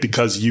their way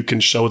because you can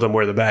show them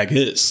where the bag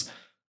is.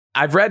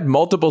 I've read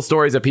multiple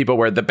stories of people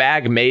where the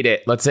bag made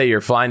it. Let's say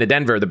you're flying to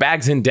Denver. The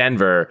bag's in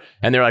Denver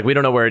and they're like, we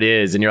don't know where it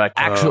is. And you're like,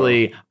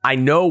 actually, I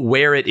know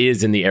where it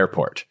is in the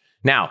airport.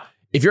 Now,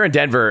 if you're in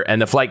Denver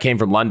and the flight came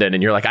from London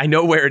and you're like, I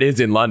know where it is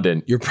in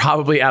London, you're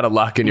probably out of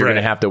luck and you're going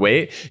to have to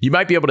wait. You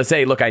might be able to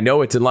say, look, I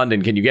know it's in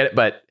London. Can you get it?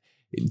 But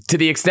to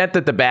the extent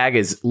that the bag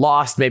is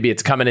lost, maybe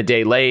it's coming a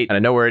day late and I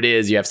know where it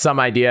is. You have some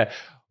idea.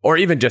 Or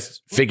even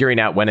just figuring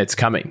out when it's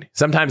coming.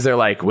 Sometimes they're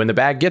like, when the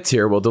bag gets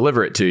here, we'll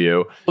deliver it to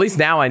you. At least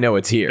now I know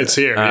it's here. It's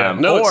here. Yeah.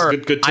 No, or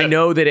it's a good tip. I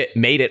know that it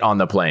made it on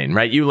the plane,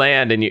 right? You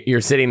land and you're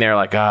sitting there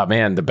like, oh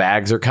man, the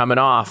bags are coming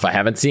off. I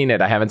haven't seen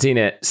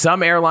it.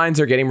 Some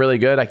airlines are getting really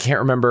good. I can't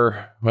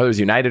remember whether it was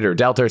United or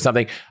Delta or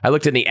something. I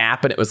looked in the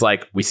app and it was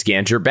like, we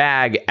scanned your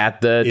bag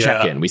at the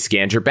check-in. We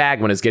scanned your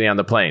bag when it's getting on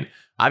the plane.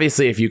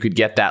 Obviously, if you could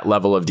get that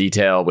level of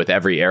detail with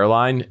every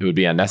airline, it would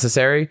be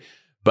unnecessary.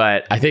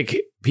 But I think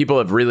people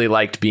have really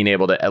liked being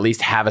able to at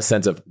least have a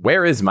sense of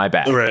where is my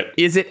bag? Right.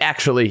 Is it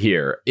actually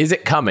here? Is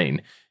it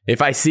coming?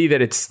 If I see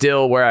that it's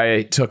still where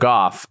I took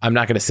off, I'm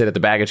not going to sit at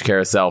the baggage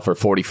carousel for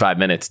 45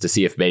 minutes to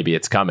see if maybe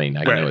it's coming.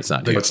 I know it's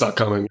not here. It's not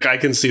coming. I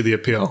can see the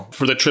appeal.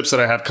 For the trips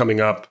that I have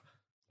coming up,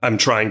 I'm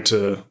trying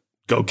to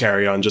go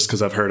carry on just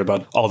because I've heard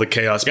about all the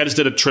chaos. I just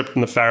did a trip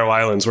in the Faroe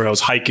Islands where I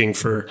was hiking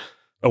for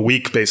a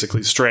week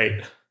basically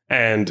straight.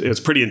 And it was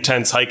pretty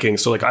intense hiking.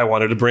 So like I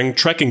wanted to bring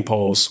trekking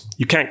poles.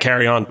 You can't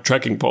carry on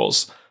trekking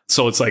poles.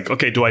 So it's like,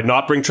 okay, do I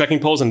not bring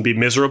trekking poles and be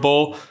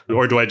miserable?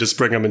 Or do I just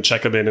bring them and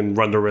check them in and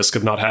run the risk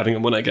of not having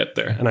them when I get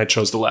there? And I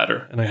chose the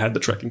latter and I had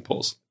the trekking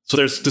poles. So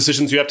there's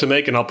decisions you have to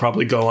make. And I'll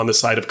probably go on the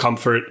side of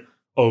comfort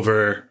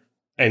over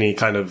any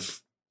kind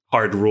of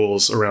hard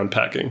rules around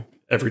packing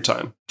every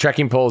time.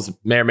 Trekking poles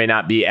may or may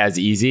not be as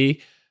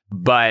easy.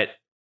 But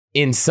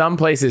in some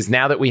places,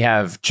 now that we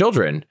have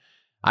children,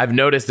 I've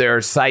noticed there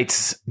are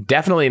sites,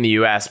 definitely in the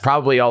US,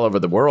 probably all over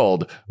the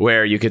world,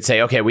 where you could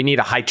say, okay, we need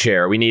a high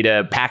chair, we need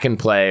a pack and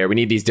play, or we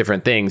need these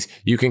different things.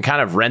 You can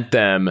kind of rent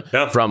them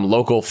from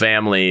local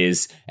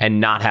families and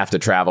not have to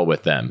travel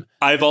with them.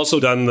 I've also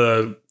done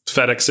the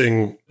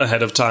FedExing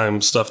ahead of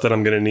time stuff that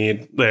I'm going to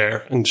need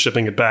there and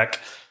shipping it back.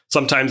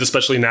 Sometimes,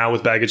 especially now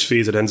with baggage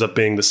fees, it ends up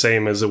being the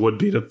same as it would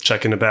be to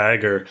check in a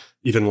bag or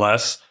even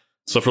less.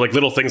 So for like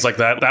little things like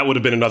that, that would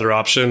have been another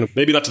option.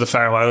 Maybe not to the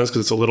Faroe Islands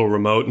because it's a little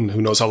remote and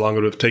who knows how long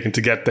it would have taken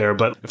to get there.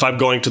 But if I'm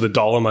going to the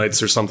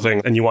Dolomites or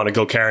something and you want to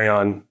go carry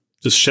on,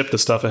 just ship the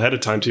stuff ahead of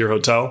time to your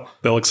hotel.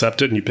 They'll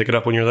accept it and you pick it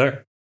up when you're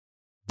there.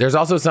 There's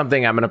also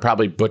something, I'm going to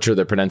probably butcher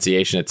the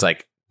pronunciation. It's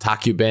like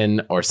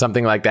Takubin or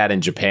something like that in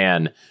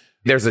Japan.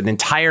 There's an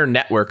entire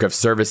network of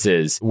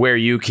services where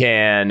you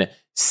can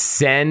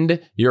send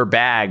your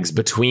bags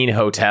between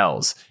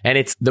hotels. And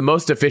it's the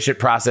most efficient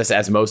process,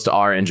 as most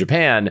are in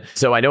Japan.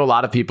 So I know a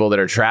lot of people that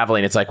are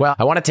traveling. It's like, well,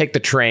 I want to take the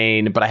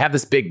train, but I have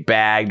this big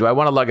bag. Do I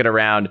want to lug it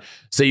around?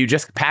 So you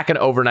just pack an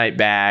overnight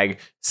bag.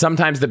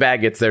 Sometimes the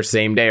bag gets there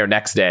same day or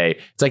next day.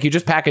 It's like you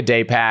just pack a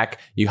day pack.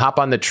 You hop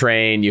on the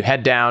train. You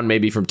head down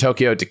maybe from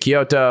Tokyo to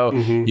Kyoto.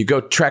 Mm-hmm. You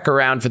go trek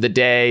around for the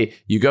day.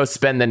 You go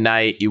spend the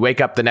night. You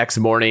wake up the next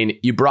morning.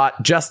 You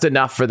brought just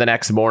enough for the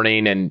next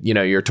morning and, you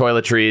know, your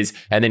toiletries,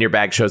 and then your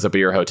bag shows up at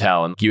your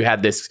hotel. And you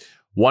had this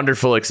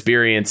wonderful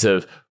experience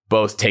of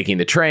both taking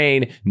the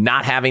train,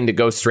 not having to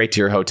go straight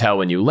to your hotel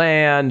when you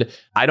land.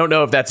 I don't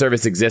know if that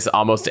service exists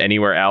almost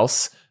anywhere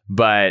else,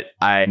 but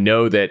I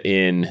know that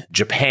in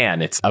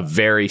Japan, it's a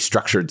very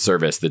structured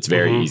service that's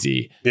very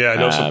easy. Yeah, I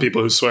know some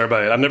people who swear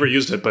by it. I've never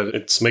used it, but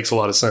it makes a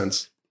lot of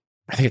sense.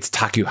 I think it's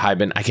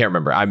Takuhaiben. I can't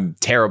remember. I'm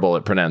terrible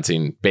at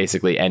pronouncing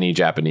basically any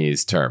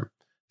Japanese term.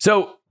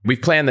 So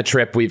we've planned the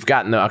trip. We've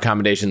gotten the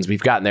accommodations.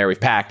 We've gotten there.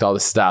 We've packed all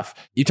this stuff.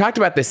 You talked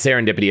about this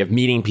serendipity of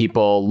meeting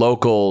people,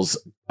 locals,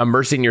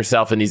 immersing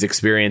yourself in these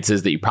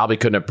experiences that you probably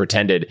couldn't have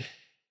pretended.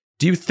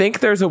 Do you think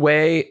there's a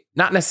way,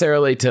 not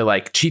necessarily to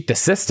like cheat the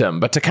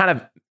system, but to kind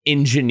of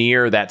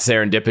engineer that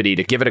serendipity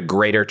to give it a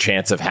greater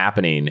chance of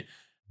happening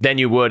than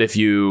you would if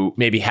you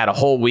maybe had a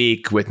whole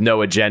week with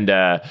no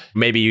agenda?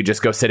 Maybe you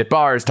just go sit at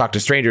bars, talk to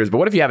strangers. But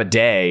what if you have a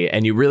day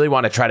and you really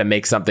want to try to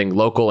make something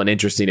local and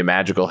interesting and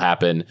magical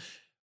happen?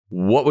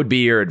 What would be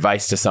your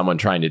advice to someone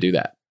trying to do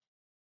that?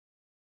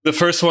 The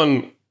first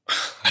one,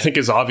 I think,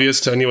 is obvious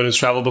to anyone who's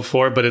traveled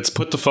before, but it's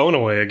put the phone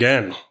away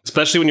again,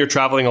 especially when you're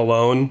traveling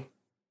alone.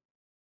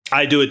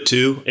 I do it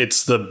too.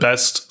 It's the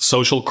best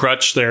social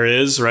crutch there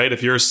is, right?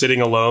 If you're sitting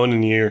alone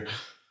and you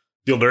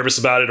feel nervous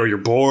about it or you're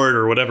bored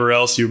or whatever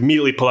else, you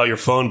immediately pull out your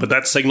phone, but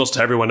that signals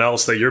to everyone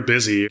else that you're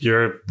busy,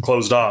 you're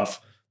closed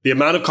off. The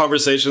amount of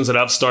conversations that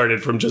I've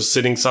started from just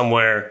sitting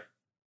somewhere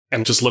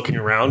and just looking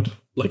around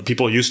like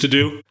people used to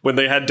do when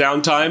they had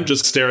downtime,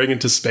 just staring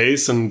into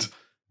space and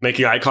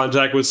making eye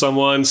contact with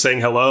someone,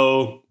 saying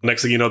hello.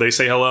 Next thing you know, they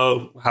say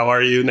hello. How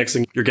are you? Next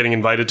thing you're getting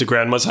invited to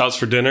grandma's house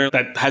for dinner.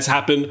 That has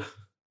happened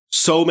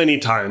so many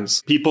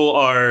times. People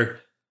are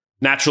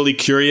naturally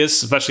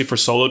curious, especially for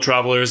solo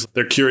travelers.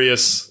 They're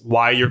curious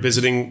why you're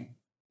visiting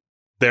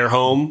their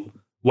home,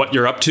 what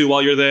you're up to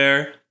while you're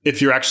there,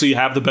 if you actually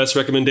have the best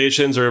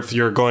recommendations, or if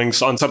you're going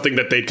on something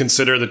that they'd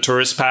consider the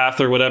tourist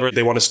path or whatever,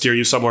 they want to steer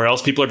you somewhere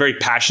else. People are very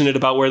passionate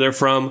about where they're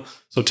from.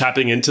 So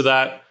tapping into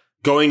that,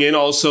 going in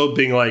also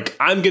being like,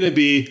 I'm going to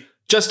be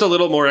just a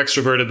little more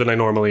extroverted than I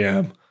normally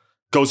am,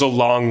 goes a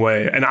long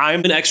way. And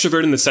I'm an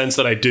extrovert in the sense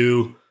that I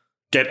do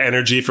get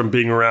energy from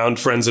being around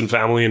friends and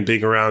family and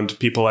being around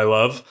people I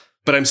love.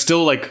 But I'm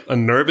still like a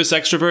nervous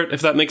extrovert,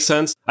 if that makes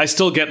sense. I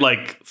still get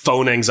like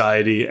phone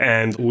anxiety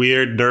and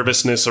weird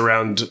nervousness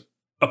around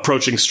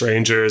approaching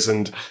strangers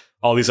and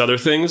all these other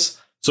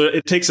things. So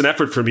it takes an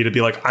effort for me to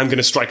be like, I'm going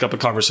to strike up a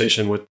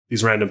conversation with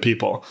these random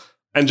people.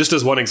 And just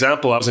as one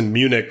example, I was in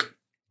Munich,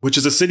 which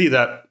is a city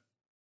that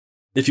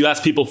if you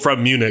ask people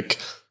from Munich,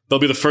 they'll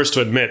be the first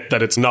to admit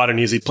that it's not an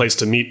easy place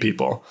to meet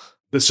people.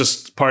 It's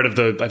just part of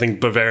the, I think,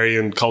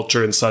 Bavarian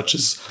culture and such.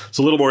 It's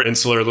a little more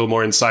insular, a little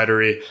more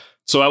insidery.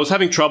 So I was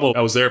having trouble.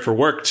 I was there for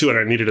work too, and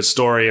I needed a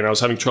story, and I was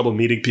having trouble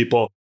meeting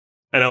people.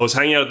 And I was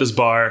hanging out at this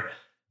bar,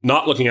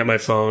 not looking at my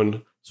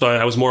phone. So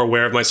I was more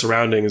aware of my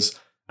surroundings.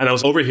 And I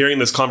was overhearing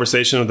this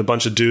conversation with a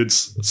bunch of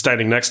dudes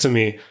standing next to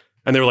me.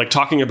 And they were like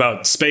talking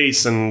about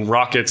space and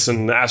rockets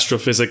and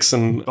astrophysics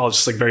and all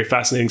just like very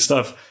fascinating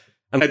stuff.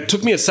 And it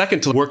took me a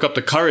second to work up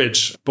the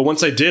courage. But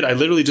once I did, I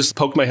literally just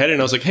poked my head in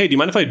and I was like, hey, do you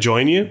mind if I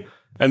join you?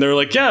 And they were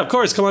like, yeah, of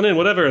course, come on in,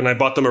 whatever. And I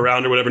bought them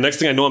around or whatever. Next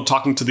thing I know, I'm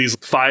talking to these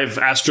 5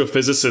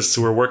 astrophysicists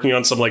who were working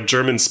on some like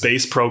German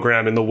space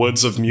program in the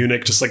woods of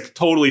Munich. Just like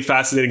totally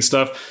fascinating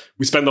stuff.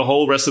 We spend the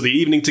whole rest of the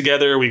evening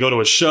together. We go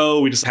to a show.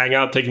 We just hang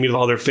out, taking me to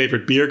all their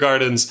favorite beer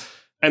gardens.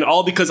 And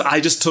all because I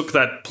just took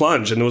that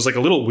plunge. And it was like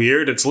a little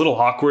weird. It's a little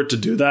awkward to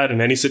do that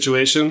in any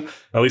situation.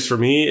 At least for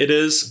me, it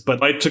is.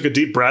 But I took a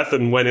deep breath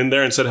and went in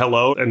there and said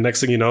hello. And next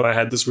thing you know, I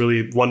had this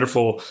really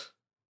wonderful,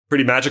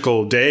 pretty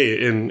magical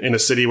day in a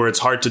city where it's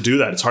hard to do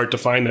that. It's hard to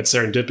find that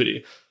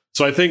serendipity.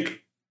 So I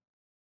think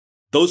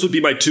those would be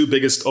my 2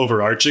 biggest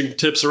overarching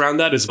tips around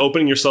that, is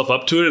opening yourself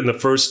up to it. And the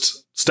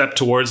first step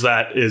towards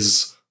that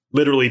is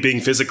literally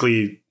being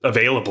physically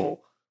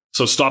available.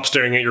 So stop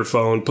staring at your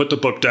phone, put the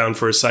book down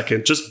for a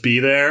second, just be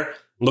there,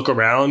 look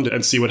around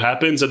and see what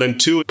happens. And then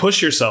 2,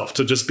 push yourself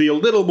to just be a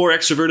little more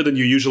extroverted than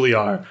you usually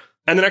are.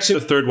 And then actually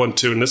the third one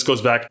too, and this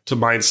goes back to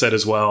mindset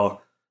as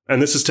well.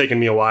 And this has taken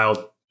me a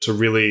while to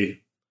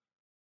really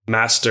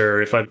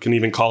master, if I can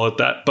even call it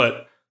that,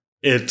 but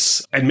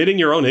it's admitting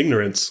your own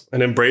ignorance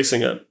and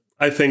embracing it.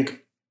 I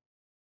think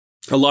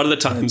a lot of the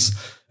times,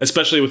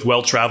 especially with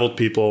well-traveled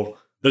people,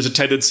 there's a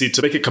tendency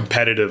to make it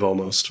competitive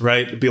almost,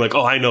 right? Be like,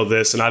 oh, I know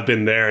this and I've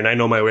been there and I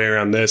know my way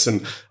around this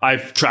and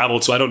I've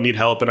traveled, so I don't need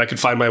help and I can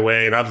find my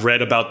way and I've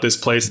read about this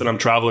place that I'm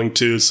traveling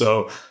to,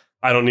 so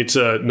I don't need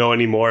to know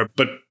anymore.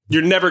 But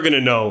you're never going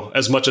to know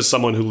as much as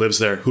someone who lives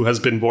there, who has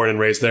been born and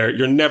raised there.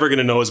 You're never going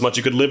to know as much.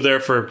 You could live there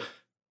for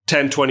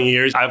 10, 20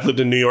 years. I've lived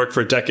in New York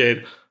for a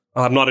decade.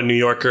 I'm not a New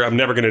Yorker. I'm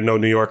never going to know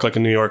New York like a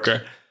New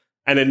Yorker.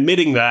 And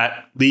admitting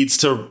that leads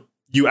to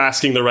you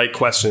asking the right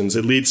questions.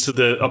 It leads to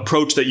the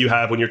approach that you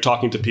have when you're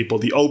talking to people,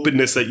 the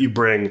openness that you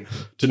bring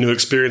to new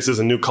experiences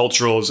and new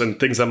culturals and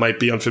things that might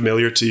be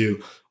unfamiliar to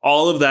you.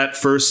 All of that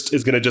first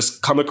is going to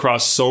just come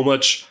across so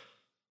much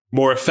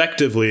more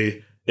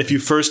effectively if you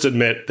first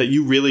admit that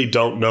you really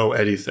don't know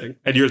anything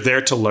and you're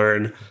there to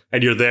learn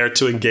and you're there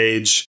to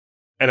engage.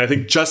 And I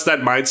think just that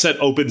mindset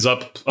opens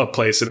up a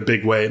place in a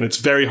big way. And it's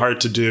very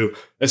hard to do,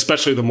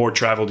 especially the more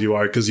traveled you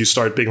are, because you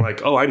start being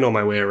like, oh, I know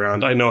my way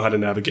around. I know how to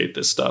navigate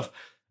this stuff.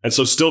 And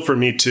so still for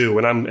me too,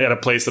 when I'm at a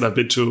place that I've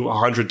been to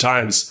 100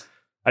 times,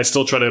 I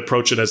still try to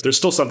approach it as there's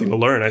still something to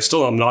learn. I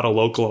still am not a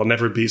local. I'll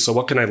never be. So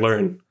what can I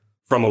learn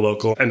from a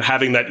local? And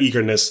having that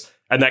eagerness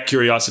and that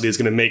curiosity is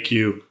going to make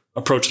you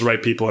approach the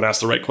right people and ask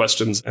the right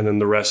questions. And then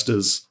the rest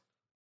is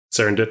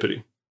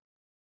serendipity.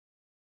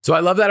 So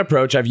I love that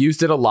approach. I've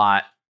used it a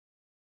lot.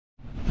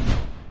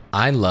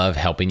 I love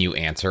helping you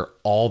answer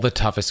all the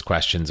toughest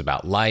questions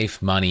about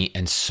life, money,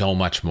 and so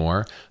much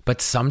more.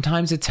 But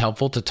sometimes it's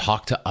helpful to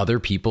talk to other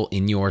people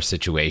in your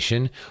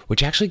situation,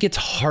 which actually gets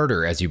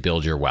harder as you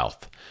build your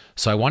wealth.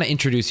 So I want to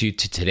introduce you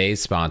to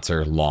today's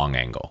sponsor, Long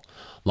Angle.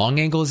 Long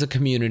Angle is a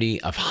community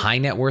of high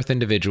net worth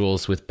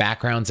individuals with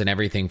backgrounds in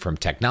everything from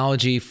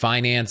technology,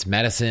 finance,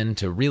 medicine,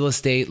 to real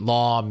estate,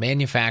 law,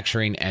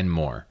 manufacturing, and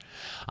more.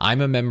 I'm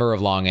a member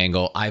of Long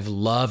Angle. I've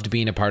loved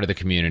being a part of the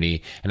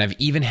community, and I've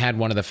even had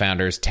one of the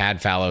founders,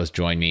 Tad Fallows,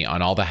 join me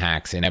on All the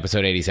Hacks in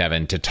episode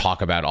 87 to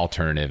talk about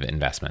alternative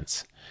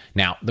investments.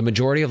 Now, the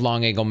majority of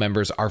Long Angle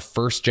members are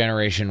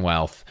first-generation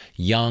wealth,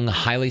 young,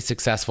 highly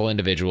successful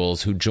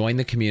individuals who join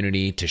the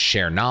community to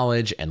share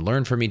knowledge and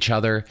learn from each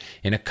other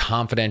in a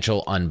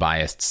confidential,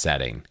 unbiased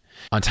setting.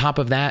 On top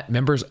of that,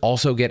 members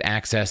also get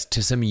access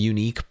to some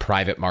unique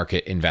private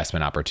market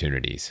investment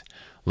opportunities.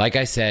 Like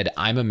I said,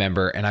 I'm a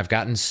member and I've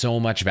gotten so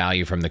much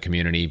value from the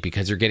community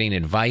because you're getting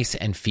advice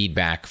and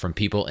feedback from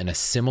people in a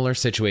similar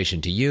situation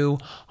to you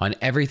on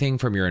everything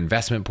from your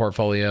investment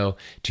portfolio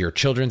to your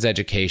children's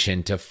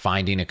education to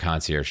finding a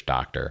concierge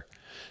doctor.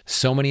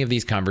 So many of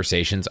these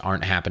conversations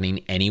aren't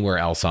happening anywhere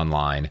else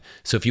online.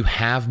 So if you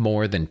have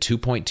more than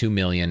 2.2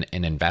 million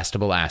in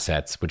investable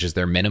assets, which is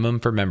their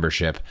minimum for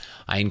membership,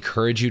 I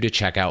encourage you to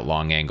check out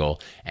Long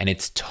Angle, and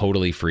it's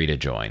totally free to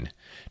join.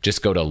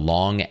 Just go to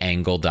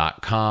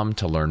longangle.com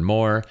to learn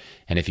more.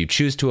 And if you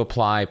choose to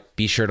apply,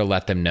 be sure to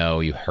let them know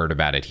you heard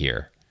about it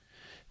here.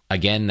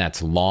 Again,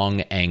 that's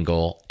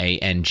longangle,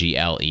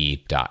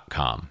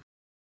 ANGLE.com.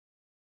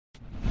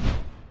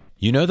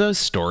 You know those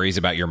stories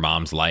about your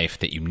mom's life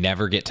that you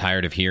never get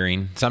tired of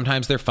hearing?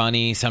 Sometimes they're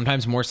funny,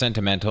 sometimes more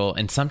sentimental,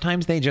 and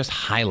sometimes they just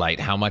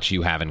highlight how much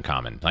you have in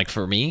common. Like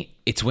for me,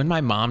 it's when my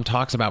mom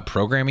talks about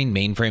programming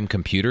mainframe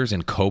computers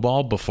in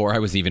COBOL before I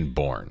was even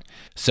born.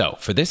 So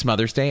for this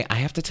Mother's Day, I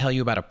have to tell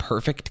you about a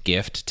perfect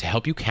gift to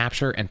help you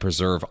capture and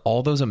preserve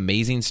all those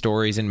amazing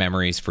stories and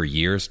memories for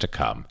years to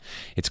come.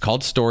 It's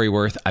called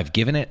Storyworth. I've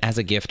given it as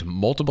a gift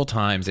multiple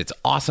times. It's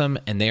awesome,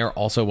 and they are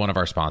also one of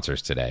our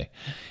sponsors today.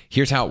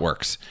 Here's how it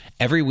works.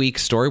 Every week,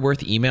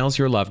 Storyworth emails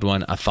your loved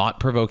one a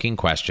thought-provoking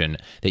question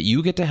that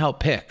you get to help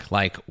pick,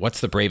 like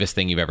what's the bravest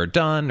thing you've ever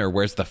done, or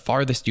where's the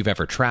farthest you've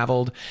ever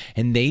traveled,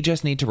 and they just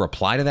need to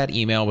reply to that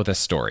email with a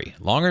story.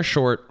 Long or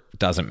short,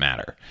 doesn't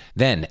matter.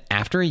 Then,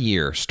 after a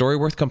year,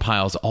 Storyworth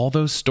compiles all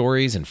those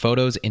stories and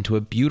photos into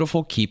a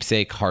beautiful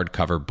keepsake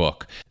hardcover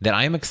book that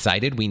I am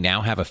excited we now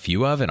have a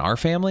few of in our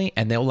family,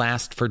 and they'll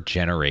last for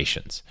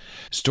generations.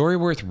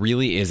 Storyworth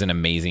really is an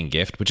amazing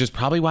gift, which is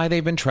probably why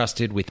they've been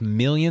trusted with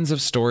millions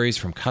of stories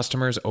from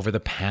customers over the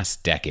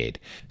past decade.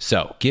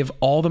 So, give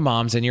all the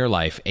moms in your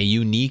life a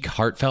unique,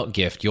 heartfelt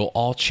gift you'll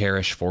all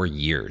cherish for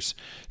years.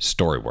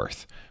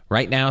 Storyworth.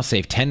 Right now,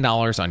 save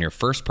 $10 on your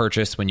first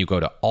purchase when you go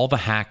to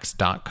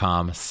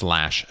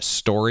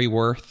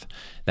allthehacks.com/storyworth.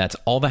 That's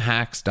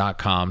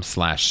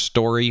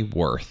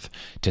allthehacks.com/storyworth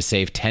to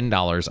save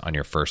 $10 on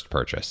your first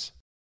purchase.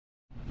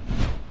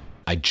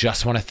 I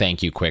just want to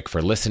thank you quick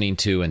for listening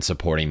to and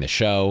supporting the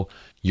show.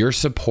 Your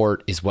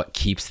support is what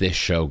keeps this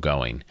show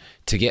going.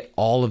 To get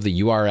all of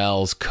the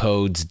URLs,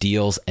 codes,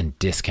 deals, and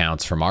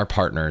discounts from our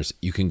partners,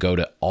 you can go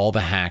to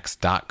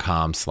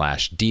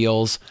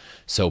allthehacks.com/deals.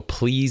 So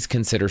please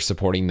consider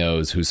supporting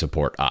those who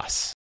support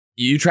us.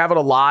 You traveled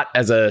a lot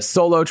as a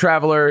solo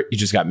traveler. You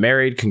just got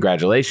married.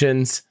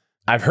 Congratulations.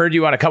 I've heard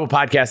you on a couple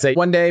podcasts say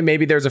one day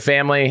maybe there's a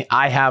family.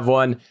 I have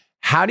one.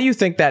 How do you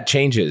think that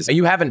changes?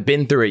 You haven't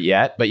been through it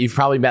yet, but you've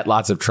probably met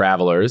lots of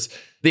travelers.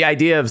 The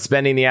idea of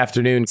spending the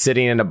afternoon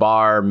sitting in a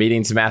bar,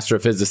 meeting some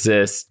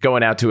astrophysicists,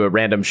 going out to a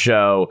random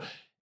show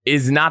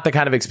is not the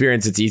kind of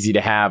experience it's easy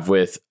to have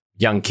with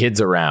young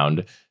kids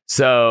around.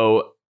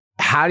 So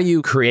how do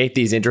you create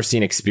these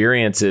interesting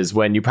experiences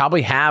when you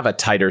probably have a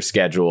tighter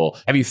schedule?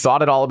 Have you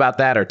thought at all about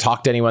that or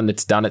talked to anyone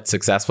that's done it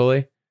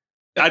successfully?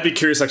 I'd be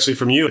curious actually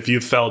from you if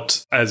you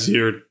felt as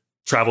your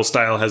travel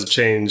style has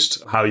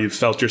changed, how you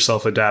felt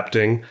yourself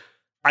adapting.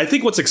 I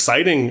think what's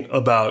exciting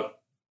about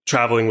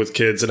traveling with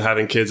kids and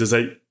having kids is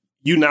that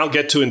you now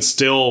get to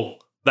instill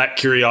that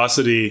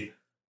curiosity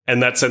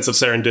and that sense of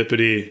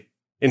serendipity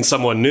in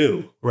someone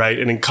new, right?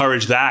 And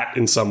encourage that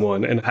in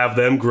someone and have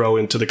them grow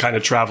into the kind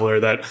of traveler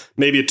that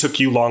maybe it took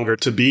you longer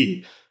to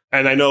be.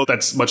 And I know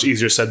that's much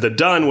easier said than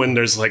done when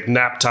there's like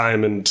nap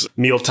time and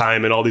meal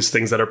time and all these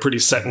things that are pretty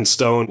set in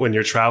stone when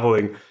you're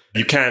traveling.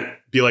 You can't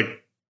be like,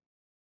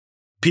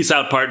 peace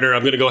out, partner.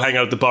 I'm going to go hang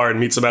out at the bar and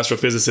meet some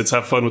astrophysicists,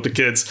 have fun with the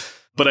kids.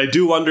 But I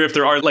do wonder if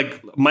there are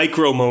like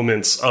micro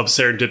moments of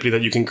serendipity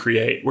that you can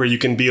create where you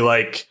can be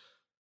like,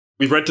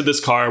 we've rented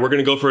this car. We're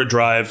going to go for a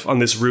drive on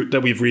this route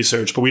that we've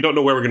researched, but we don't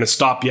know where we're going to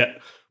stop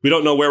yet. We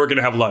don't know where we're going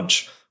to have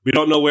lunch. We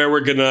don't know where we're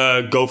going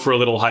to go for a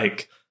little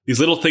hike. These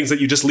little things that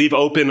you just leave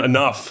open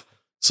enough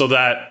so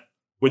that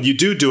when you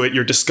do it,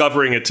 you're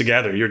discovering it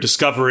together. You're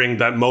discovering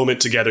that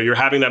moment together. You're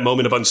having that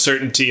moment of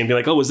uncertainty and be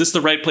like, oh, is this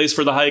the right place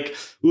for the hike?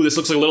 Ooh, this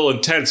looks like a little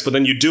intense. But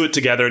then you do it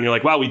together and you're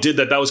like, wow, we did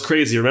that. That was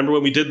crazy. Remember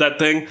when we did that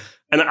thing?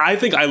 And I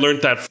think I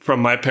learned that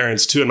from my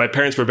parents too. And my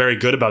parents were very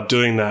good about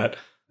doing that.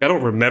 I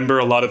don't remember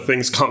a lot of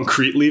things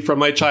concretely from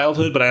my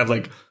childhood, but I have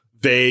like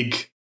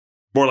vague,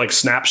 more like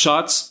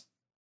snapshots.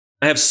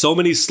 I have so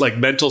many like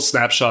mental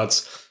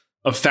snapshots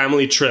of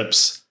family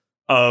trips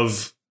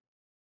of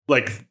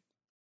like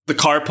the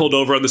car pulled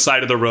over on the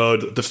side of the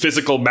road, the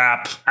physical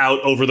map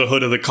out over the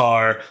hood of the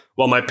car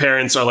while my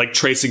parents are like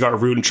tracing our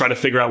route and trying to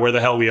figure out where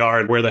the hell we are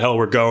and where the hell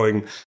we're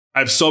going. I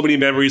have so many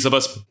memories of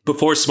us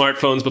before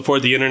smartphones, before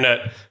the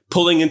internet,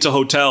 pulling into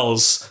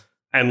hotels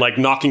and like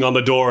knocking on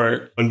the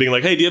door and being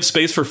like, hey, do you have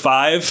space for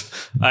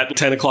 5 at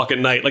 10 o'clock at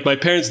night? Like my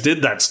parents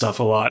did that stuff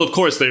a lot. Of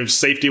course, their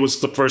safety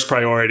was the first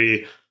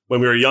priority. When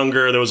we were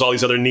younger, there was all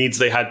these other needs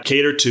they had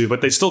catered to,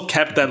 but they still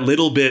kept that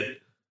little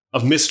bit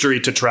of mystery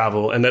to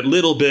travel and that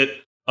little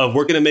bit of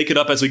we're going to make it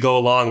up as we go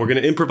along. We're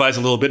going to improvise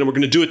a little bit and we're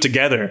going to do it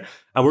together.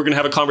 And we're going to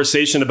have a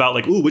conversation about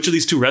like, ooh, which of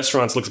these two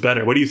restaurants looks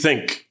better? What do you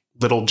think,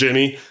 little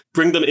Jimmy?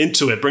 Bring them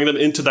into it. Bring them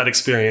into that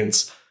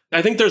experience.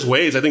 I think there's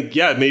ways. I think,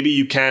 yeah, maybe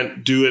you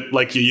can't do it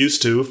like you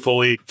used to,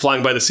 fully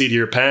flying by the seat of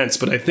your pants.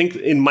 But I think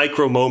in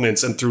micro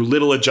moments and through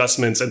little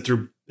adjustments and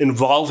through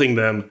involving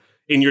them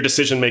in your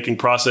decision-making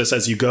process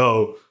as you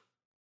go,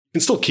 you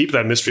can still keep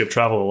that mystery of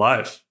travel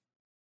alive.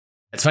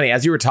 It's funny,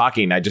 as you were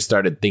talking, I just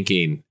started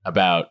thinking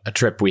about a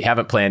trip we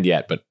haven't planned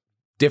yet, but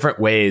different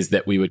ways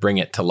that we would bring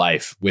it to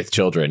life with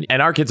children. And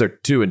our kids are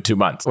 2 and 2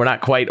 months. We're not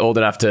quite old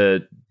enough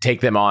to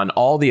take them on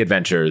all the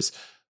adventures,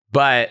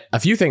 but a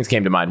few things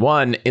came to mind.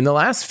 One, in the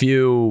last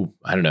few,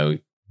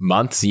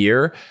 months,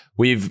 year,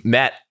 we've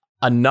met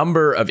a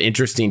number of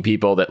interesting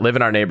people that live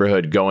in our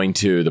neighborhood going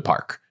to the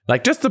park.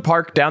 Like just the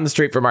park down the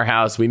street from our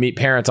house. We meet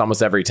parents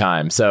almost every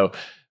time. So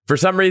for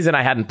some reason,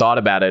 I hadn't thought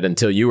about it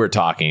until you were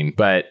talking,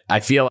 but I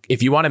feel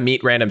if you want to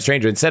meet random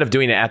strangers, instead of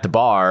doing it at the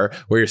bar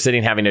where you're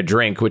sitting having a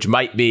drink, which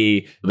might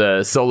be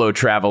the solo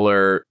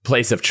traveler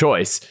place of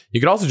choice,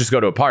 you could also just go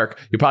to a park.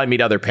 You probably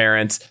meet other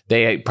parents.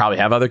 They probably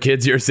have other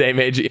kids your same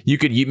age.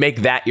 You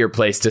make that your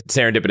place to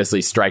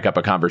serendipitously strike up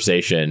a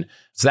conversation.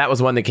 So that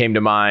was one that came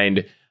to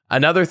mind.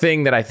 Another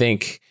thing that I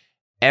think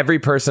every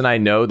person I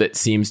know that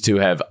seems to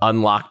have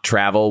unlocked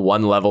travel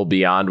one level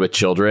beyond with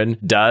children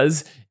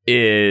does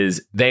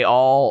is they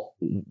all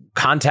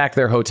contact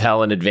their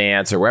hotel in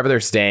advance or wherever they're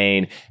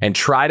staying and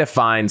try to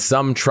find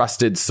some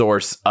trusted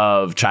source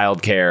of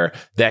childcare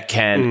that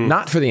can,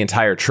 not for the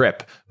entire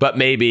trip, but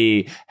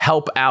maybe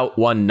help out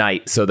one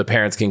night so the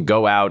parents can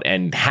go out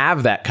and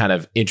have that kind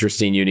of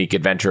interesting, unique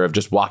adventure of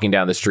just walking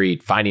down the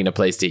street, finding a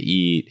place to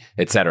eat,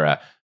 etc.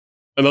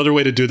 Another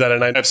way to do that,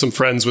 and I have some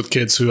friends with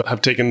kids who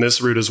have taken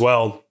this route as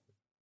well,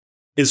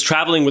 is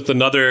traveling with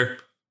another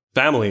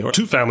family or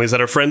two families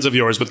that are friends of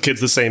yours with kids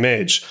the same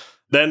age.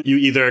 Then you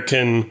either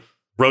can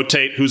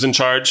rotate who's in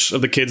charge of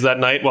the kids that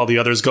night while the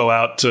others go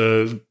out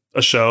to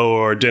a show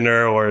or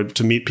dinner or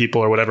to meet people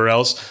or whatever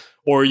else.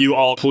 Or you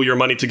all pool your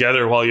money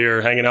together while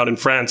you're hanging out in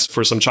France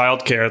for some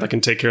childcare that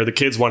can take care of the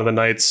kids one of the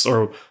nights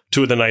or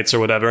 2 of the nights or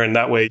whatever. And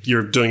that way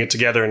you're doing it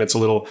together and it's a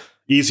little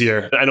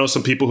easier. I know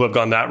some people who have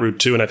gone that route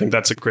too, and I think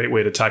that's a great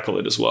way to tackle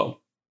it as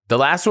well. The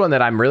last one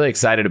that I'm really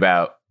excited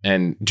about,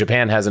 and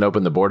Japan hasn't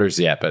opened the borders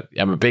yet, but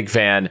I'm a big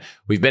fan.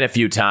 We've been a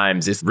few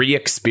times, is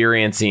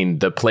re-experiencing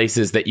the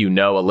places that you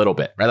know a little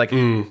bit, right? Like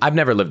I've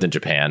never lived in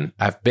Japan.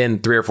 I've been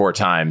 3 or 4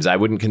 times. I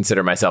wouldn't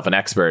consider myself an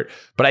expert,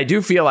 but I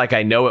do feel like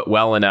I know it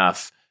well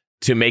enough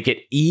to make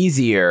it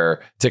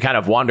easier to kind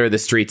of wander the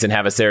streets and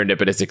have a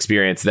serendipitous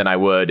experience than I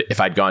would if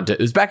I'd gone to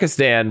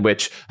Uzbekistan,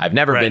 which I've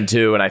never been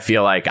to. And I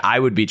feel like I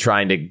would be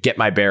trying to get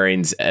my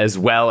bearings as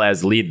well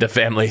as lead the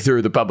family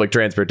through the public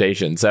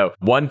transportation. So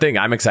one thing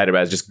I'm excited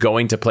about is just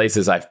going to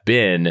places I've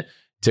been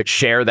to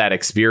share that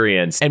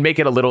experience and make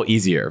it a little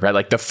easier, right?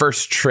 Like the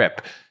first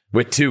trip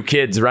with 2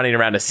 kids running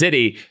around a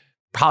city,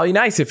 probably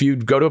nice if you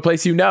go to a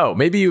place you know.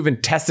 Maybe you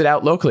even test it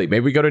out locally.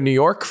 Maybe we go to New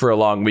York for a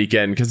long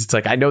weekend because it's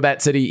like, I know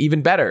that city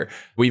even better.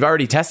 We've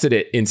already tested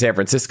it in San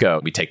Francisco.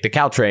 We take the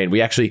Caltrain.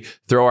 We actually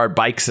throw our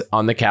bikes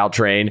on the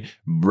Caltrain,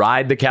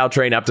 ride the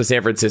Caltrain up to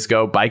San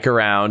Francisco, bike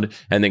around,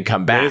 and then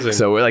come back. Amazing.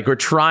 So we're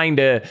trying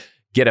to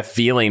get a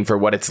feeling for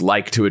what it's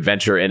like to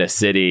adventure in a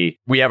city.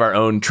 We have our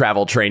own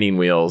travel training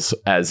wheels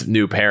as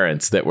new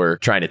parents that we're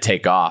trying to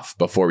take off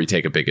before we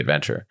take a big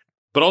adventure.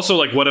 But also,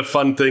 like, what a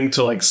fun thing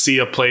to, like, see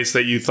a place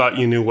that you thought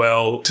you knew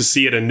well, to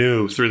see it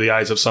anew through the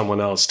eyes of someone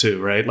else,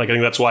 too, right? Like, I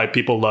think that's why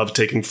people love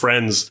taking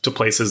friends to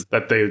places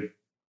that they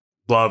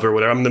love or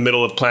whatever. I'm in the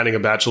middle of planning a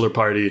bachelor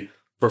party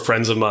for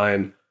friends of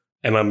mine,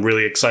 and I'm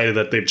really excited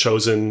that they've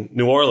chosen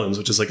New Orleans,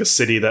 which is, like, a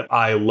city that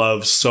I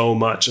love so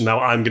much. And now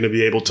I'm going to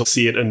be able to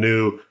see it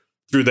anew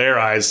through their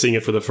eyes, seeing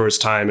it for the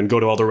first time, and go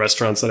to all the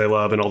restaurants that I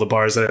love and all the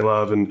bars that I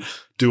love and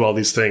do all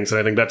these things.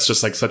 And I think that's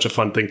just, like, such a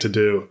fun thing to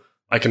do.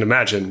 I can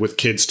imagine with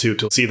kids too,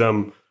 to see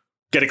them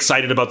get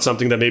excited about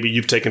something that maybe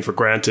you've taken for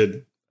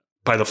granted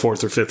by the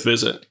 4th or 5th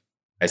visit.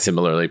 I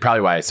similarly,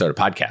 probably why I started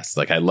podcasts.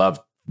 Like I love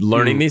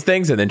learning these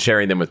things and then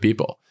sharing them with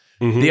people.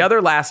 The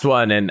other last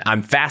one, and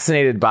I'm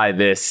fascinated by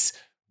this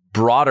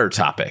broader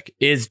topic,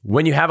 is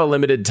when you have a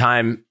limited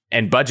time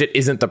and budget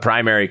isn't the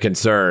primary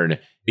concern,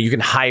 you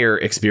can hire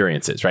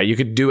experiences, right? You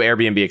could do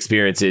Airbnb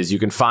experiences. You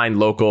can find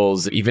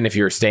locals. Even if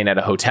you're staying at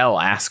a hotel,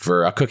 ask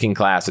for a cooking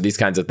class or these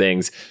kinds of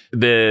things.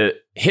 The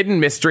hidden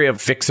mystery of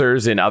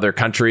fixers in other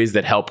countries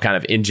that help kind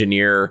of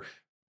engineer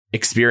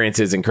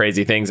experiences and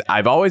crazy things.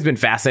 I've always been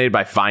fascinated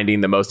by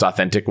finding the most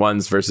authentic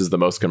ones versus the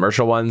most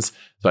commercial ones.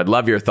 So I'd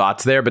love your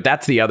thoughts there. But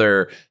that's the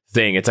other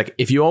thing. It's like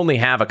if you only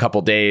have a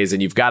couple days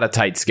and you've got a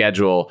tight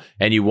schedule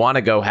and you want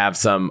to go have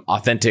some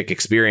authentic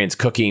experience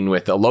cooking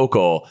with a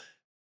local,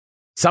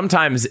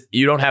 sometimes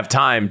you don't have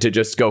time to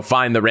just go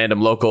find the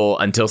random local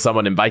until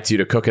someone invites you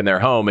to cook in their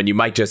home, and you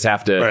might just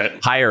have to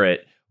hire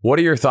it. What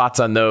are your thoughts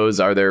on those?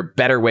 Are there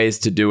better ways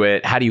to do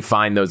it? How do you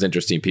find those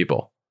interesting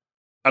people?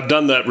 I've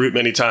done that route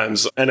many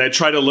times, and I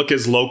try to look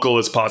as local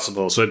as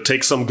possible. So it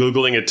takes some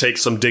Googling, it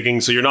takes some digging.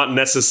 So you're not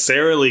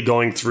necessarily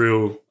going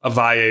through a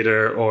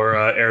Viator or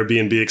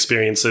Airbnb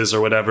experiences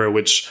or whatever,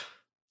 which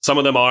some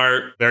of them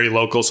are very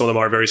local, some of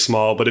them are very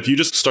small. But if you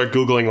just start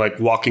Googling like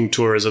walking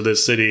tours of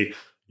this city,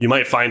 you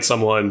might find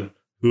someone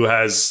who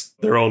has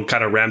their own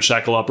kind of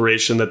ramshackle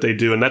operation that they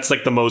do. And that's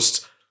like the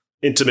most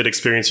intimate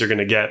experience you're going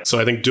to get. So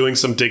I think doing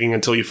some digging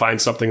until you find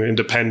something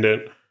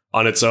independent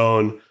on its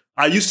own.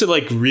 I used to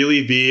like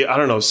really be, I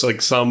don't know, so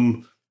like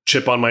some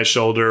chip on my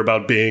shoulder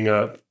about being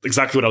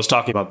exactly what I was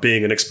talking about,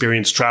 being an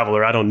experienced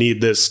traveler. I don't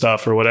need this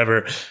stuff or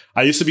whatever.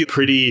 I used to be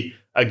pretty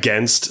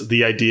against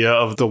the idea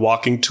of the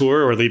walking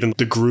tour or even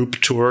the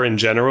group tour in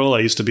general. I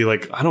used to be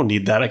like, I don't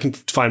need that. I can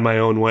find my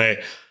own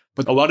way.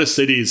 But a lot of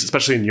cities,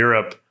 especially in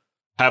Europe,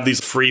 have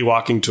these free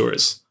walking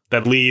tours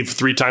that leave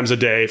 3 times a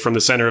day from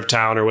the center of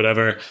town or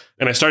whatever.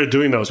 And I started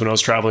doing those when I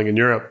was traveling in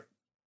Europe.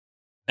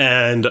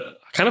 And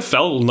I kind of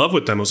fell in love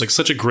with them. It was like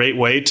such a great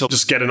way to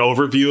just get an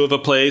overview of a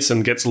place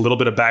and get a little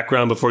bit of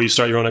background before you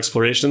start your own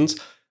explorations.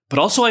 But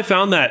also I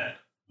found that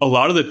a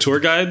lot of the tour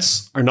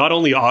guides are not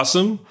only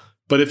awesome,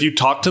 but if you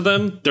talk to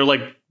them, they're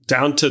like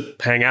down to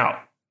hang out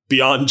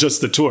beyond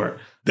just the tour.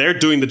 They're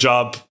doing the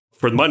job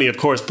for the money, of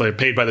course, but they're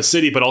paid by the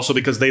city, but also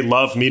because they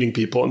love meeting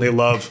people and they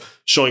love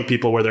showing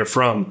people where they're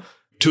from.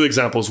 2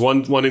 examples,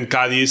 one in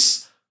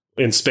Cadiz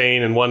in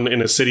Spain and one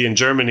in a city in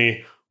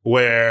Germany,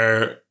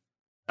 where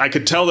I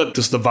could tell that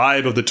just the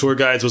vibe of the tour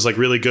guides was like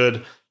really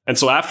good. And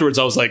so afterwards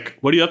I was like,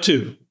 what are you up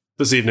to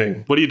this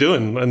evening? What are you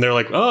doing? And they're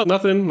like, oh,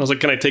 nothing. I was like,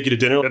 can I take you to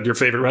dinner at your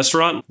favorite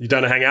restaurant? You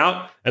down to hang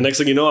out? And next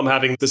thing you know, I'm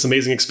having this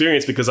amazing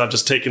experience because I've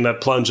just taken that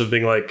plunge of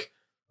being like,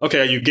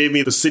 okay, you gave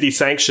me the city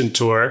sanctioned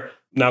tour.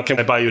 Now can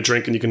I buy you a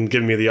drink and you can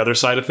give me the other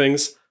side of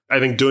things? I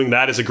think doing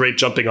that is a great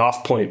jumping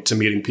off point to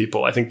meeting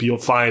people. I think you'll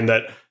find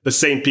that the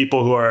same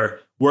people who are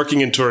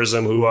working in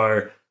tourism, who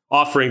are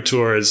offering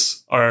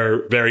tours,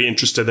 are very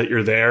interested that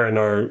you're there and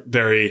are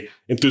very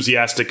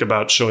enthusiastic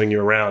about showing you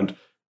around.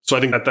 So I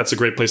think that that's a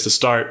great place to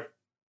start.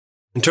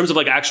 In terms of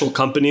like actual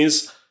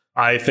companies,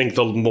 I think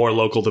the more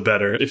local, the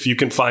better. If you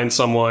can find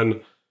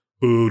someone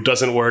who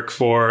doesn't work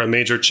for a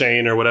major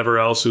chain or whatever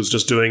else, who's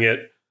just doing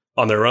it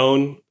on their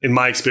own, in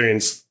my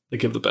experience, they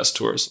give the best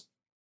tours.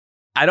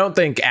 I don't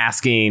think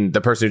asking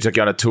the person who took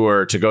you on a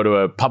tour to go to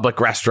a public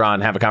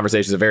restaurant and have a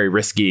conversation is a very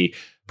risky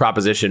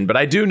proposition. But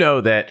I do know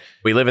that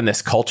we live in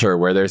this culture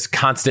where there's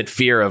constant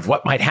fear of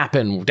what might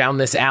happen down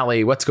this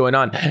alley, what's going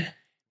on.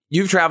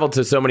 You've traveled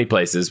to so many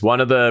places.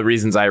 One of the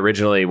reasons I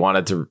originally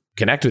wanted to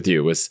connect with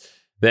you was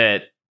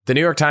that the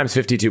New York Times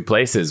 52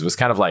 Places was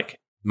kind of like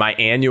my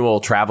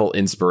annual travel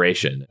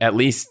inspiration. At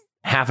least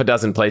half a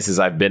dozen places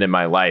I've been in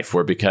my life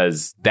were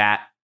because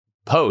that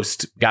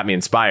post got me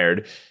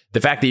inspired. The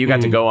fact that you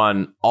got to go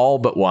on all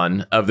but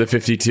one of the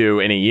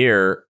 52 in a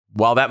year,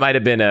 while that might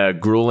have been a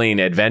grueling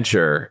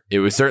adventure, it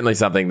was certainly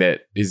something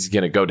that is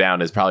going to go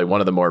down as probably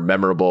one of the more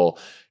memorable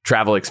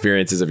travel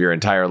experiences of your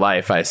entire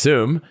life, I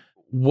assume.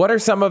 What are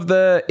some of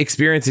the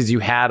experiences you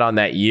had on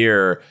that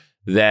year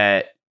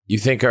that you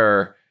think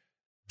are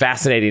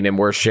fascinating and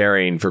worth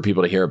sharing for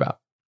people to hear about?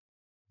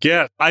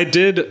 Yeah, I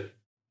did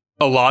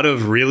a lot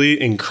of really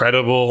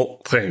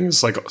incredible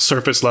things, like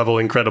surface level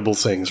incredible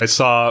things. I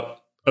saw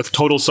a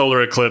total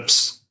solar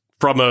eclipse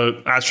from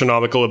an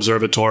astronomical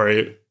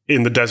observatory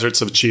in the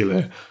deserts of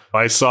Chile.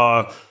 I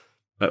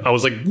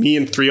was like me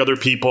and 3 other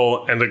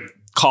people and a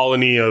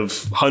colony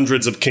of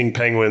hundreds of king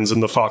penguins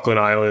in the Falkland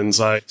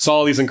Islands. I saw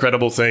all these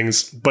incredible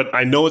things, but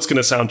I know it's going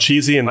to sound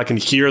cheesy and I can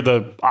hear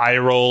the eye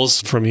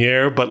rolls from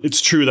here, but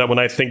it's true that when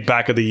I think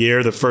back of the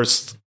year, the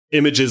first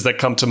images that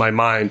come to my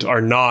mind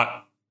are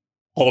not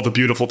all the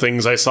beautiful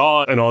things I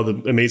saw and all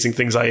the amazing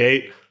things I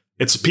ate.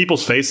 It's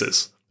people's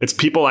faces. It's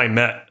people I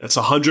met. It's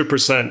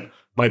 100%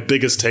 my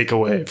biggest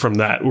takeaway from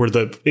that were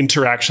the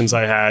interactions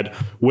I had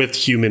with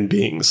human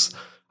beings.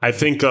 I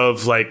think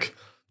of like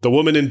the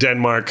woman in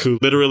Denmark who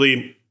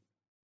literally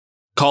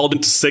called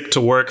in sick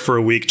to work for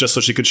a week just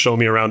so she could show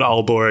me around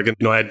Aalborg.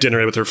 And, I had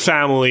dinner with her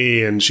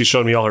family and she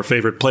showed me all her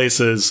favorite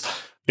places.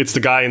 It's the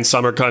guy in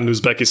Samarkand,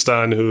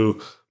 Uzbekistan,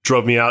 who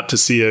drove me out to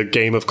see a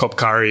game of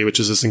Kopkari, which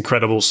is this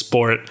incredible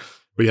sport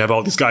where you have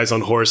all these guys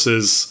on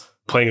horses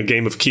playing a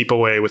game of keep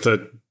away with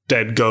a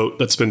dead goat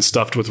that's been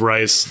stuffed with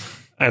rice.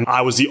 And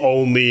I was the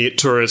only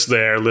tourist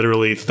there,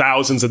 literally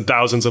thousands and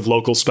thousands of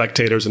local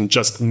spectators and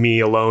just me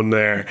alone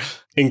there.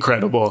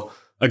 Incredible.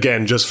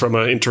 Again, just from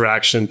an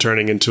interaction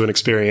turning into an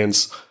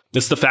experience.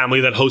 It's the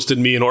family that hosted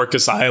me in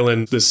Orcas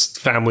Island, this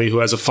family who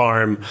has a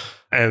farm.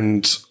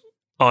 And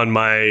on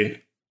my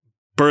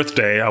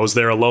birthday, I was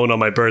there alone on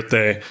my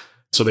birthday.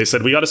 So they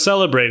said, we got to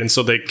celebrate. And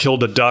so they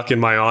killed a duck in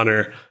my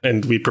honor.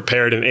 And we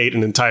prepared and ate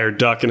an entire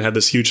duck and had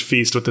this huge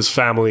feast with this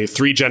family.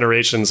 3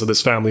 generations of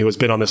this family who has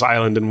been on this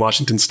island in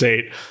Washington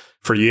State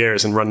for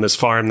years and run this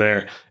farm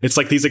there. It's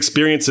like these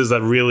experiences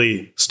that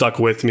really stuck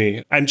with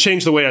me and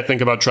changed the way I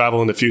think about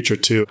travel in the future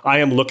too. I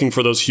am looking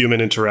for those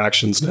human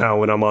interactions now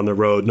when I'm on the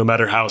road, no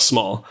matter how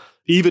small.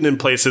 Even in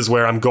places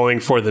where I'm going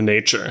for the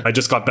nature. I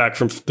just got back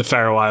from the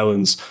Faroe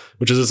Islands,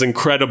 which is this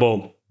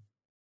incredible,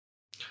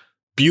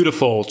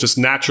 beautiful, just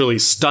naturally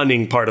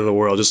stunning part of the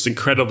world, just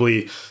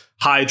incredibly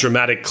high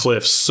dramatic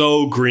cliffs,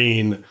 so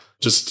green,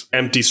 just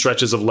empty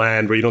stretches of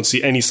land where you don't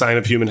see any sign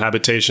of human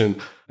habitation.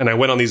 And I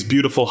went on these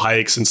beautiful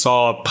hikes and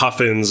saw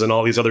puffins and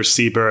all these other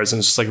seabirds, and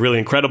it's just like really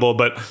incredible.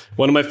 But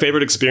one of my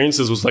favorite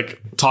experiences was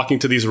like talking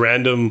to these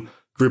random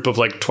group of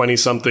like 20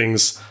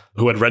 somethings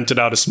who had rented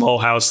out a small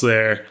house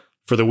there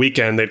for the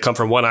weekend. They'd come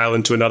from one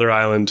island to another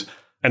island.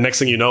 And next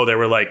thing you know, they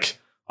were like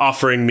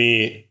offering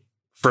me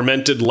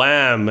fermented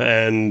lamb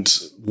and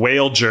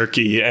whale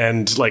jerky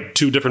and like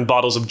 2 different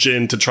bottles of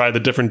gin to try the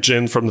different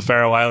gin from the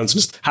Faroe Islands.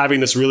 Just having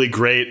this really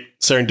great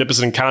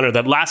serendipitous encounter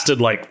that lasted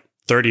like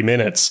 30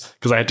 minutes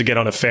because I had to get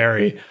on a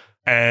ferry.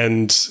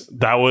 And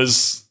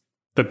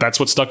that's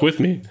what stuck with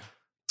me.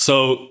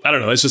 So I don't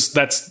know. It's just,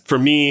 that's for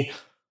me,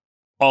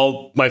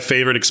 all my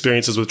favorite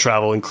experiences with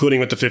travel, including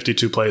with the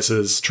 52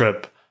 places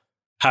trip,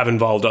 have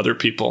involved other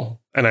people.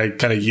 And I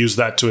kind of use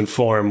that to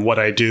inform what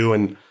I do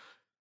and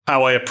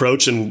how I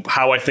approach and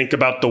how I think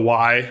about the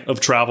why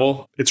of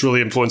travel. It's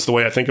really influenced the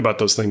way I think about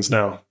those things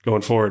now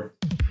going forward.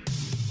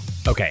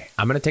 Okay,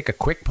 I'm going to take a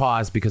quick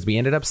pause because we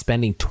ended up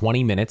spending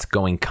 20 minutes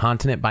going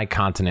continent by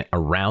continent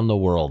around the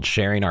world,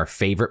 sharing our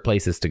favorite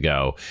places to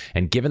go.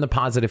 And given the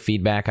positive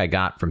feedback I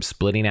got from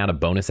splitting out a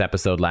bonus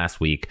episode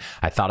last week,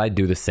 I thought I'd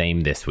do the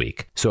same this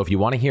week. So if you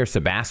want to hear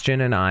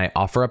Sebastian and I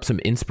offer up some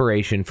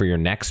inspiration for your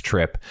next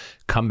trip,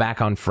 come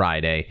back on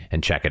Friday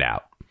and check it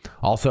out.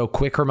 Also,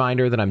 quick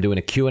reminder that I'm doing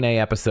a Q&A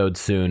episode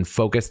soon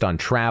focused on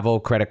travel,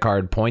 credit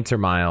card, points, or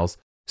miles.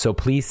 So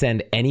please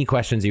send any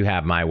questions you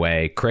have my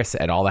way,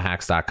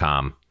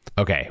 chris@allthehacks.com.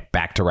 Okay,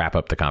 back to wrap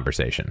up the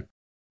conversation.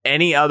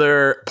 Any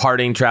other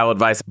parting travel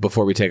advice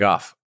before we take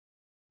off?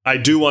 I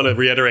do want to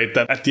reiterate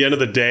that at the end of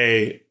the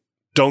day,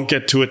 don't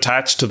get too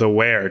attached to the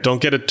where.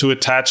 Don't get too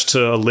attached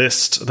to a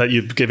list that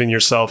you've given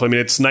yourself. I mean,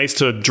 it's nice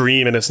to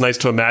dream and it's nice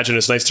to imagine.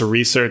 It's nice to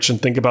research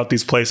and think about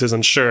these places.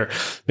 And sure,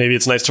 maybe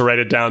it's nice to write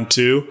it down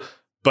too.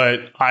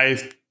 But I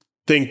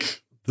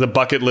think the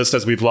bucket list,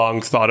 as we've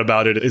long thought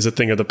about it, is a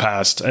thing of the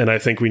past. And I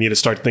think we need to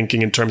start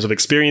thinking in terms of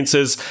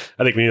experiences.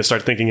 I think we need to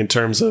start thinking in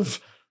terms of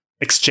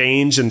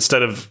exchange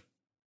instead of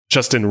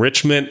just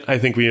enrichment. I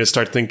think we need to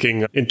start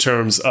thinking in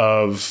terms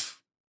of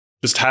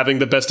just having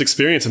the best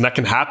experience. And that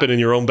can happen in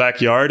your own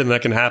backyard. And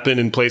that can happen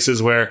in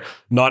places where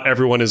not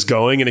everyone is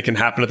going. And it can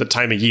happen at the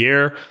time of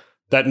year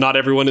that not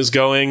everyone is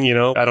going. You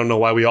know, I don't know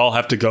why we all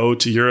have to go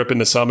to Europe in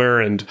the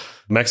summer and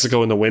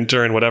Mexico in the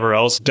winter and whatever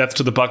else. Death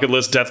to the bucket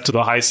list, death to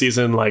the high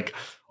season, like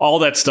all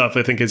that stuff,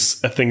 I think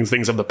is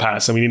things of the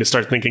past. And we need to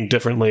start thinking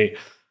differently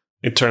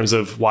in terms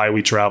of why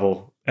we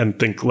travel and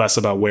think less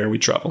about where we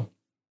travel.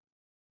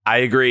 I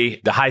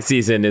agree. The high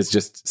season is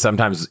just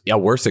sometimes a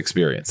worse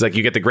experience. Like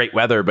you get the great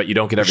weather, but you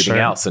don't get everything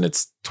else. And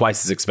it's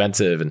twice as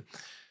expensive. And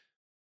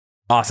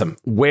awesome.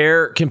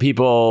 Where can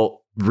people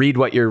read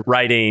what you're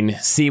writing,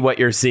 see what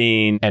you're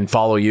seeing, and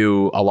follow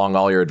you along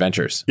all your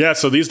adventures? Yeah,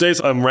 so these days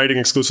I'm writing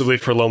exclusively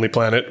for Lonely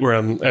Planet, where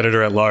I'm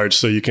editor at large.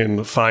 So you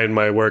can find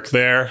my work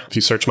there. If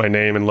you search my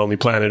name in Lonely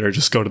Planet or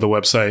just go to the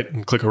website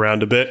and click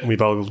around a bit. We've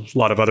got a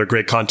lot of other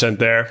great content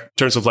there. In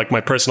terms of like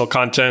my personal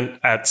content,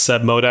 at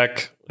Seb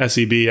Modak,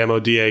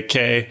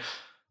 SEBMODAK,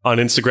 on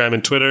Instagram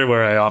and Twitter,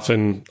 where I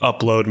often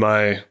upload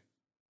my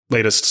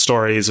latest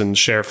stories and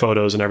share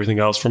photos and everything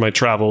else for my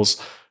travels.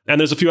 And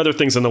there's a few other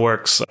things in the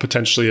works,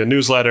 potentially a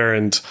newsletter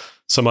and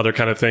some other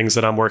kind of things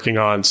that I'm working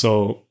on.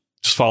 So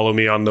just follow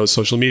me on those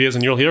social medias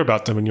and you'll hear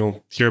about them and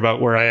you'll hear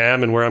about where I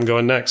am and where I'm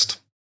going next.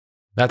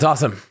 That's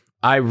awesome.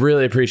 I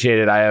really appreciate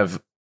it. I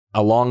have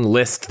a long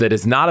list that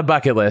is not a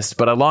bucket list,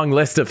 but a long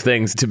list of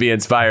things to be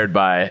inspired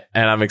by.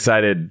 And I'm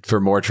excited for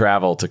more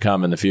travel to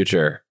come in the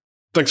future.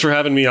 Thanks for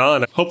having me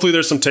on. Hopefully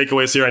there's some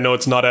takeaways here. I know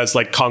it's not as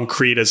like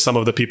concrete as some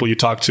of the people you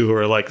talk to who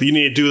are like, you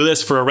need to do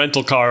this for a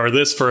rental car or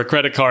this for a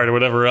credit card or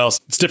whatever else.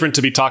 It's different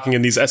to be talking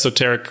in these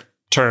esoteric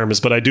terms,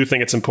 but I do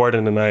think it's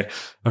important and I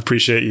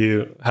appreciate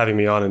you having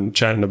me on and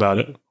chatting about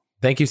it.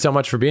 Thank you so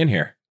much for being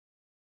here.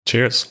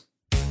 Cheers.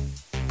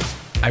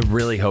 I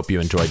really hope you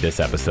enjoyed this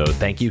episode.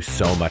 Thank you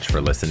so much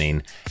for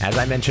listening. As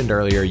I mentioned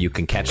earlier, you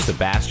can catch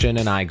Sebastian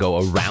and I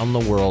go around the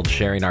world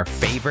sharing our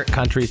favorite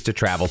countries to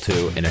travel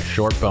to in a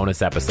short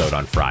bonus episode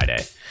on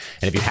Friday.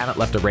 And if you haven't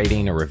left a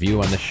rating or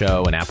review on the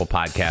show and Apple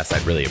Podcasts,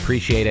 I'd really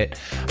appreciate it.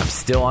 I'm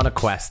still on a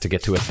quest to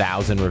get to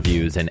 1,000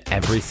 reviews, and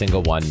every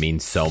single one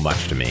means so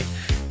much to me.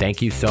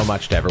 Thank you so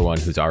much to everyone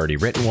who's already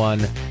written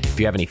one. If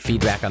you have any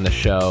feedback on the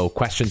show,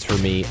 questions for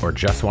me, or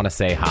just want to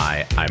say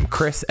hi, I'm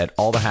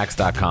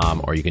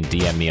Chris@allthehacks.com, or you can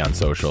DM me on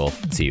social.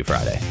 See you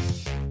Friday.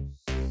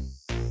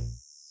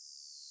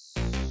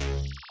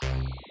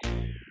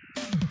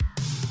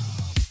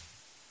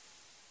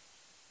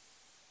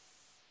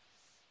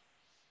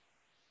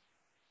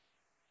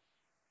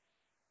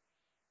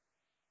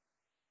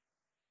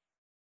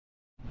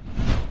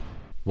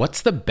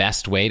 What's the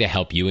best way to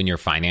help you and your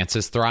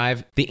finances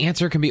thrive? The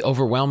answer can be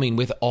overwhelming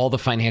with all the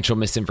financial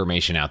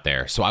misinformation out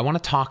there. So I want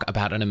to talk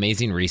about an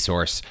amazing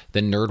resource,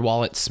 the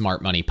NerdWallet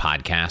Smart Money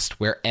Podcast,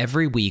 where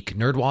every week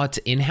NerdWallet's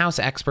in-house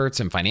experts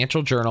and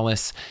financial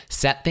journalists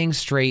set things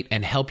straight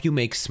and help you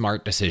make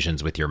smart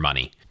decisions with your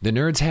money. The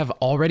nerds have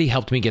already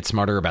helped me get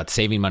smarter about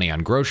saving money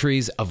on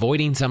groceries,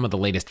 avoiding some of the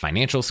latest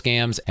financial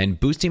scams, and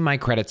boosting my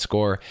credit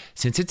score,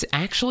 since it's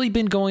actually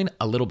been going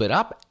a little bit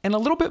up and a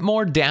little bit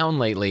more down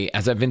lately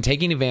as I've been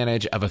taking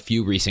advantage of a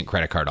few recent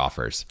credit card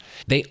offers.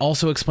 They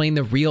also explain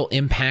the real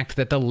impact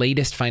that the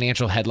latest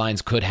financial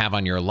headlines could have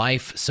on your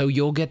life, so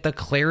you'll get the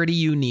clarity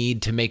you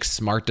need to make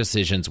smart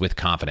decisions with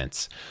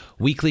confidence.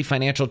 Weekly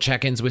financial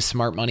check-ins with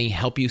Smart Money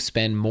help you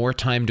spend more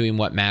time doing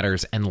what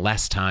matters and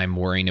less time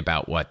worrying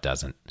about what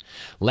doesn't.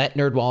 Let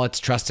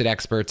NerdWallet's trusted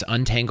experts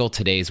untangle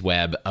today's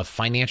web of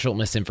financial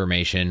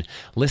misinformation.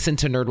 Listen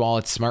to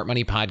NerdWallet's Smart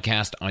Money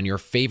Podcast on your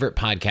favorite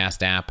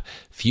podcast app.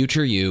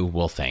 Future you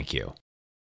will thank you.